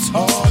road is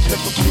hard,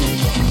 never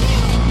give up.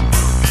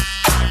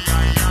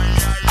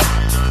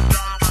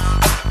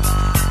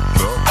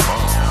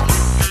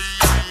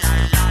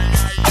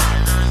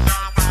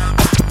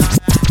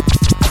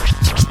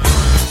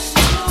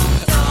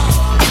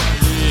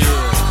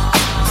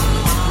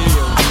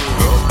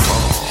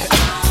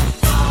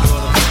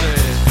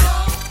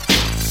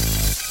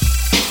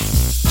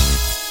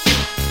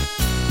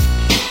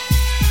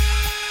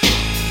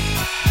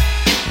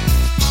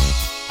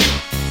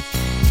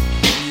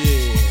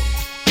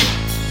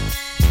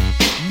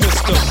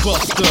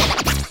 Buster,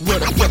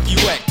 where the fuck you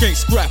at? Can't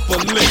scrap a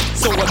lick,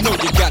 so I know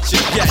you got your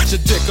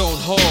dick on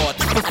hard.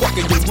 For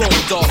fucking your road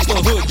dogs,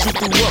 the hood you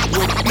grew up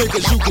with,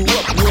 niggas you grew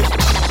up with.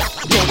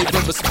 Don't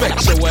even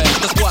respect your ass,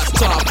 that's why it's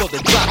time for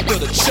the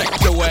doctor to check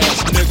your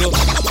ass, nigga.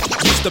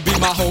 Used to be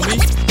my homie,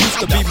 used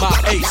to be my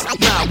ace,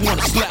 now I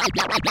wanna slap.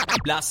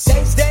 Las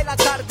 6 de la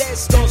tarde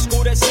está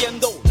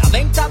oscureciendo, la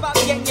venta va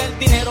bien y el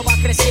dinero va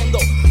creciendo.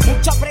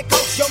 Mucha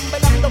precaución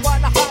velando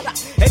Guadalajara,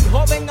 el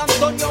joven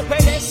Antonio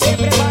Pérez se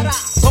prepara.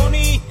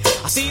 Tony,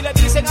 así le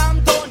dicen a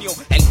Antonio,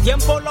 el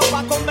tiempo lo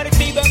ha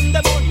convertido en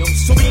demonio.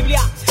 Su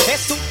Biblia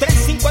es un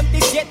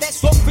 357,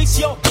 su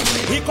oficio,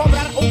 y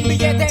cobrar un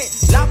billete.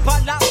 La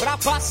palabra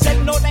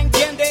fácil no la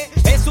entiende,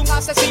 es un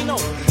asesino.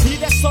 Y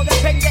de eso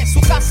depende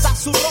su casa,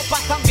 su ropa,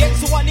 también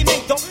su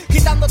alimento,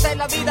 quitándote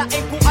la vida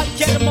en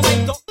cualquier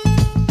momento.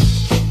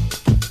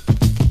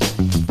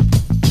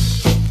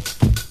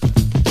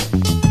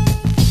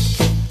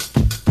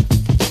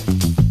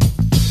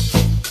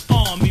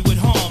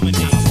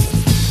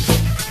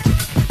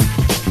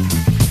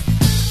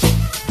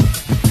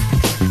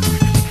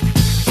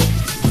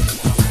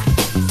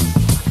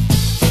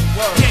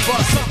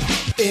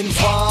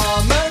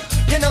 Informer,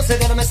 you know, say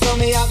that I'm a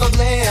stormy, I go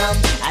blam.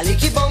 I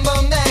like you bum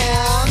bum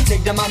down.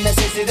 Take the man that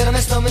say that I'm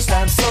a stormy,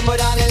 stamp somewhere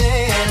down the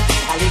lane.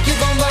 I like you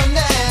bum bum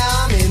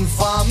down.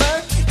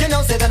 Informer, you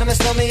know, say that I'm a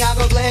stormy, I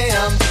go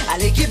blam. I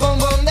like you bum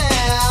bum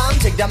down.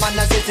 Take the man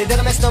that say that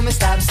I'm a stormy,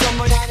 stamp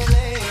somewhere down the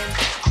lane.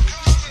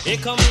 Here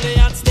come the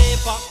hot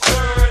stepper.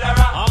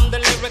 I'm the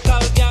lyrical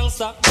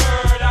gangster.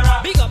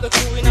 Big up the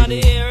crew in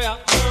the area.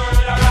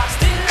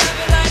 Still love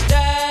it like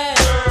that.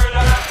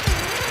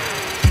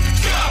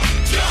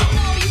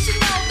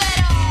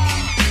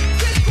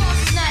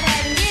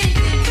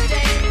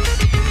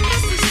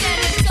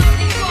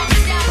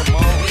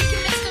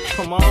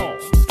 Come on.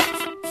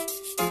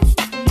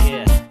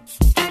 Yeah.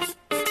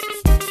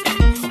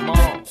 Come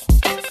on.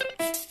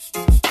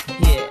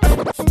 Yeah. Come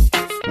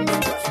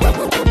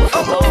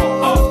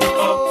on.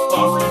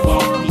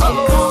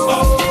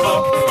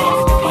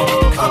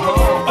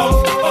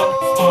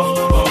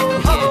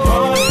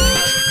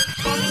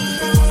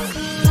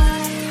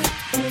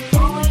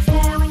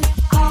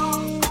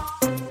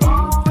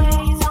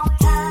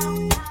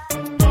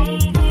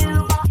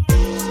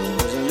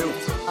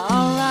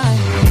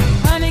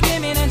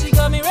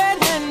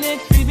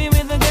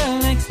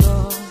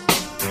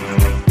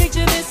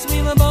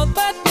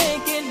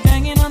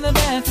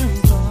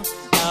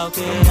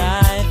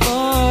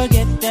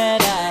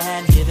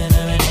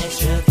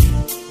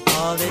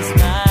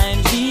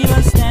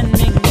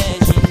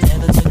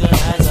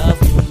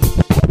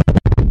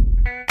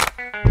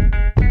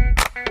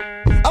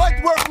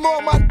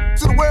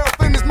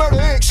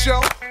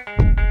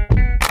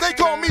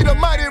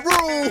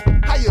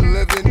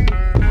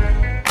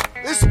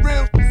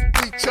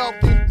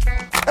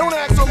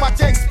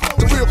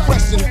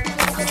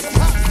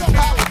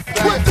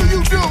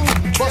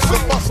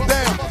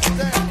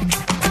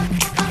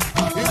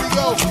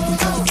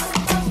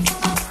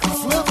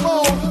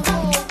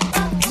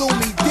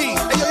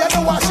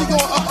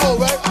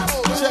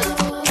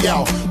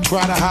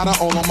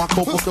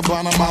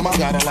 Copacabana, mama,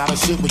 got a lot of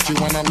shit with you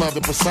and I love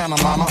the persona,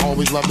 mama.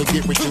 Always love to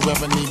get with you,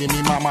 ever needed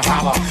me, mama.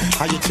 Holla,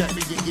 how you check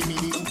me, give me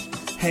the.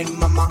 Hey,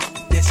 mama,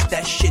 this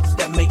that shit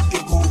that make you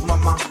move,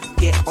 mama.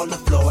 Get on the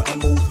floor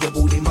and move your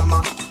booty,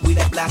 mama. We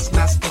that blast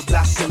masters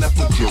blasting up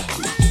the kill.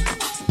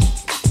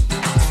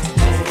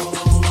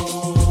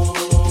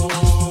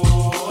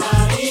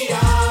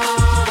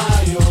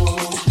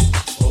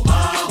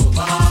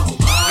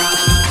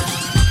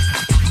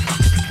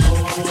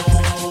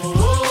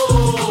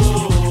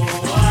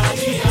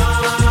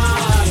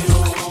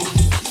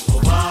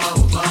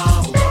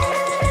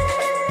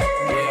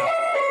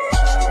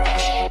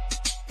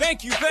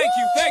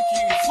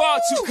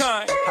 Too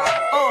kind.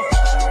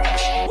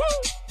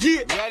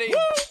 Yeah. Ready?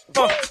 Let's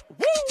go.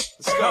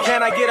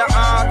 Can I get an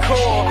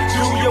encore?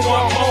 Do you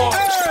want more?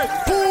 Hey,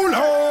 pull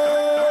on.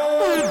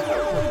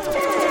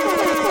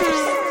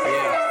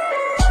 Yeah.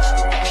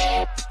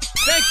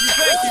 Thank you.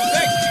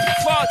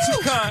 Far too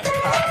kind.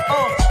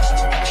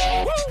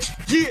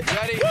 Yeah.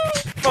 Ready?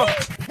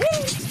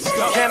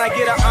 Can I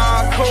get an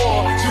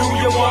encore? Do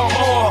you want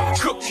more?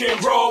 Cook and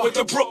roll with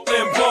the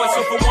Brooklyn boys.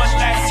 So for one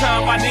last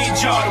time, I need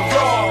y'all to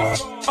roll.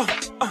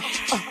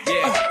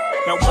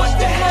 Now what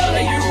the hell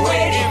are you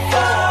waiting for?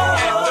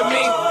 After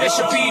me, there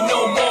should be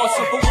no more.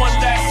 So for one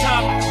last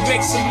time,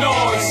 make some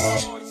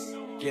noise.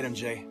 Get him,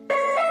 Jay.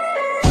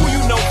 Who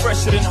you know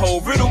fresher than Ho?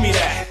 Riddle me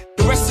that.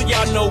 The rest of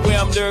y'all know where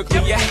I'm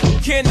lyrically at.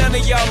 Can none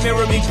of y'all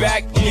mirror me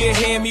back? Yeah,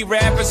 hear me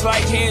rap, it's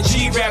like hand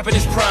G rapping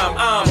his prime.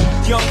 I'm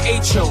young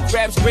H.O.,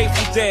 raps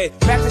Grateful Dead.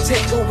 Back to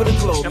take over the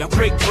globe, now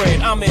break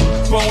bread. I'm in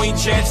Boeing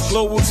Jets,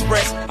 Global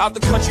Express. Out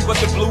the country, but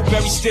the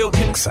blueberry still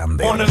can.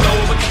 On the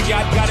low, but the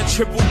yacht got a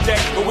triple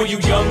deck. But when you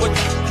young, what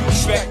you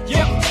expect?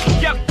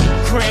 Yep.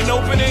 Grand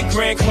opening,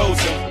 grand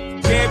closing.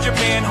 Damn your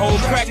manhole,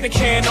 crack the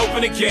can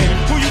open again.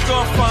 Who you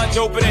gonna find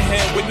open a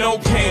hand with no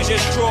pen?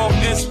 Just draw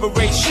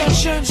inspiration.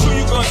 Who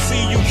you gonna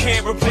see you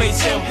can't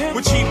replace him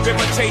with cheap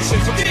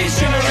imitations from these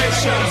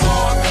generations?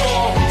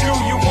 Hardcore, do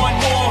you want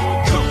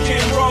more? Cook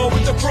and roll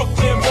with the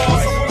Brooklyn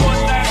boys. So for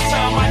one last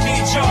time, I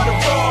need y'all to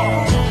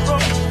roll.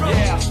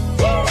 Yeah.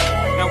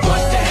 Now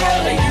what the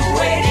hell are you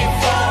waiting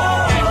for?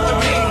 After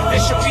me,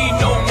 there should be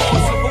no more.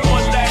 So for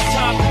one last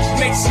time,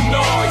 make some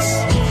noise.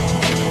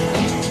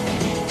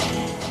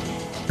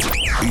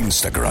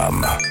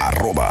 Instagram,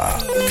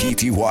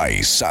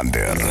 @PTY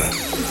Sander.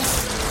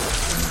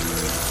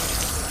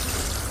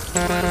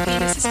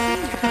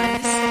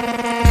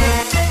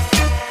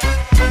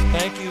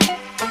 Thank you.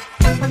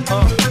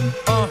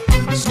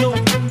 Snoop,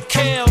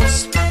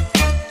 Kels.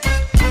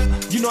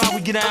 You know how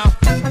we get out.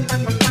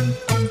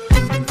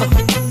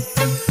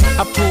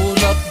 I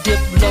pull up, dip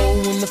low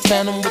in the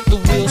Phantom with the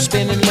wheel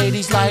spinning, lady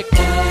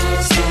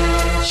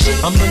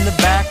I'm in the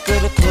back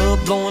of the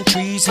club, blowing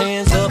trees,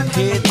 hands up,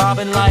 head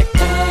bobbing like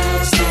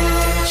that's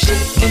that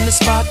shit. In the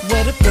spot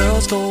where the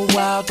girls go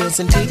wild,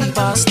 dancing titty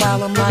bar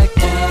style, I'm like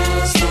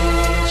that's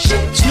that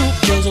shit. Snoop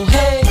goes, oh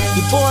hey,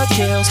 your boy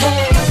Kels,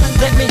 hey,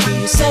 let me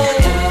hear you say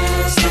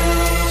that's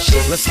that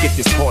shit. Let's get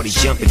this party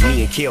jumping,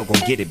 me and Kel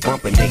gon' get it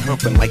bumping. They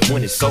humping like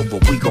when it's over,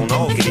 we gon'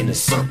 all get into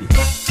something.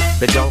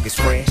 The dog is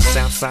fresh,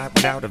 Southside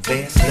without a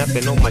vest.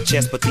 Nothing on my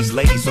chest but these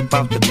ladies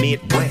about the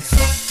Midwest.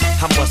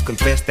 I must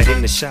confess that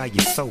in the shy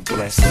you're so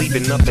blessed.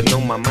 Leaving nothing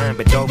on my mind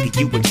but doggy,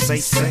 you would say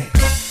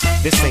sex.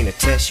 This ain't a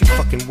test, you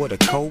fucking with a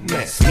cold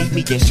mess. Meet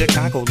me in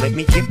Chicago, let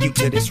me give you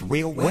to this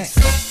real west.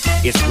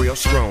 It's real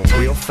strong,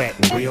 real fat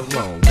and real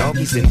long.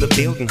 Doggies in the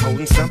building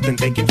holding something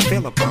they can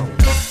feel upon.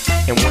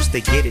 And once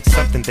they get it,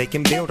 something they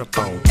can build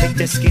upon. Take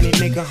that skinny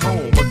nigga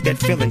home, work that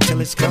feeling till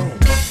it's gone.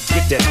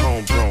 Get that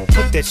homegrown,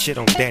 put that shit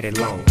on daddy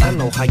long. I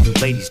know how you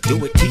ladies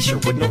do it,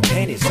 t-shirt with no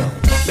panties on.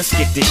 Let's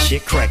get this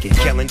shit crackin',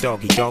 Kel and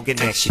Doggy, dog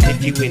in action.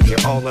 If you in here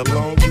all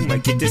alone, you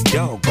might get this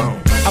dog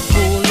bone. I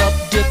pull up,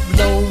 dip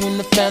low in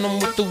the Phantom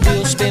with the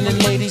wheel spinning,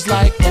 ladies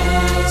like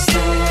that's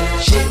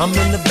that shit. I'm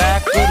in the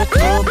back of the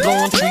club,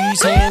 blowing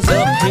trees, hands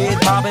up, head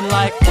bobbing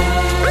like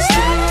that's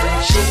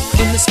that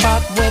shit. In the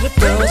spot where the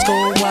girls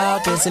go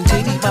wild, dancing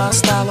titty bar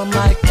style, I'm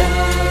like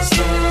that's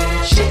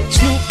that shit.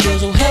 Snoop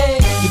goes, oh hey,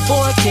 your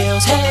boy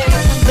Kels, hey,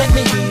 let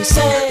me hear you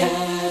say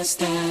that's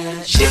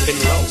that shit. Dipping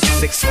low,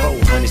 6'4",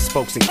 100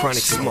 spokes and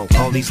chronic smoke.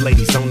 All these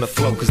ladies on the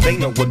floor, cause they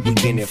know what we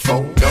in there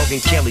for. Dog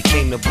and Kelly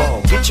came to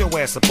ball, get your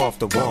ass up off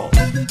the wall.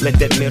 Let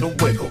that middle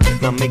wiggle,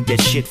 now make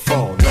that shit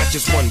fall. Not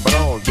just one, but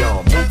all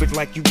y'all, move it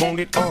like you want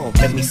it all.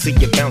 Let me see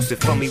you bounce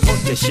it for me, work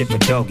that shit for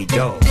Doggy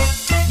Dog.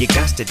 You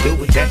got to do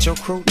it, that's your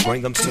crew,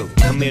 bring them too.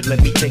 Come here,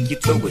 let me take you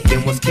through it,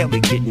 then once Kelly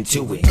get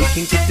into it, we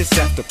can get this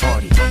after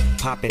party.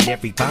 Poppin'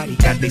 everybody,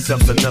 got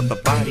themselves another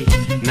body.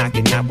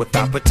 Knocking out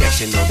without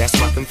protection, no, that's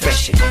my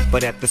confession.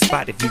 But at the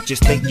spot, if you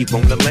just think you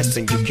want a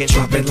lesson, you can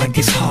drop it like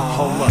it's hard.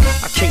 Hold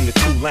up, I came to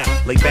cool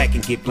out, lay back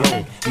and get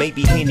blown.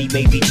 Maybe Henny,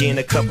 maybe gin,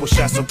 a couple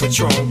shots of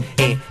Patron.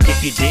 And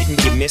if you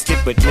didn't, you missed it,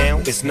 but now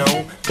it's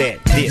known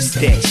that this,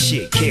 that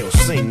shit, Kel,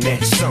 sing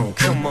that song,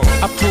 come on.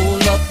 I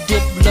pull up,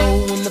 dip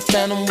low in the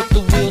Phantom with the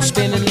wheel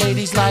spinning,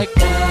 ladies like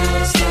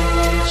that's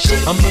that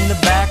shit. I'm in the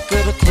back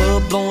of the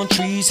club, blowing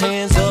trees,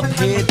 hands up,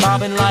 head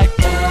bobbing like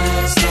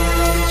that's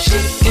that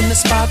shit. In the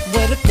spot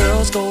where the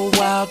girls go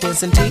wild,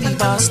 dancing titty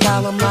bar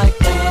style, I'm like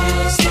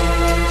that's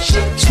that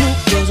shit. Snoop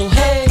goes, oh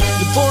hey,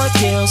 your boy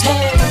Kels,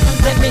 hey,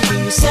 let me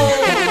hear you say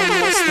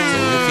that's that. So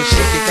if you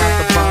shake it, got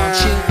the bomb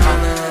shit,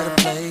 holla at a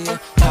player,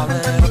 holla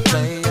at a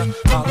player,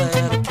 holla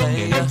at a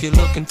player. And if you're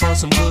looking for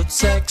some good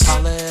sex,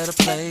 holla at a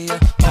player,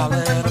 holla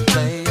at a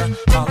player,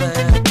 holla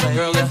at a player.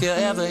 Girl, if you're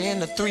ever in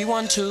the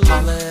 312,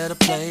 holla at a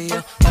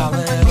player,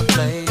 holla at a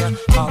player,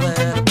 holla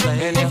at a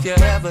player. And if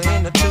you're ever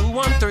in the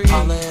 213,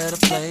 holla at a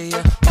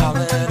player,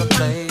 holla at a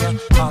player,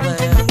 holla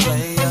at a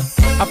player.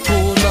 I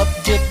pull up,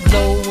 dip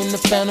low in the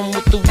Phantom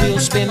with the wheel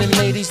spinning,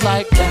 ladies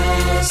like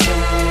that's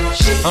that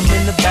shit. I'm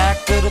in the back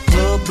of the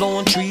club,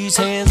 blowing trees,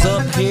 hands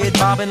up, head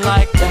bobbing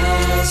like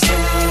that's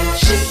that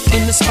shit.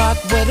 In the spot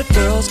where the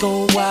girls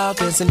go wild,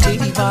 dancing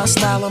titty bar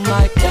style, I'm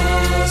like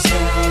that's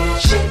that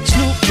shit.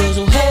 Snoop goes,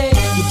 oh hey,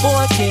 your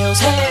boy Kels,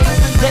 hey,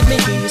 let me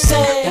hear you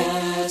say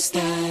that's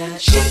that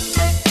shit.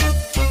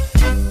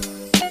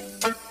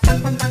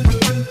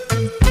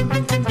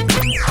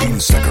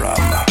 Instagram,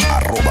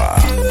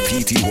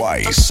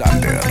 @PTY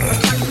Sander.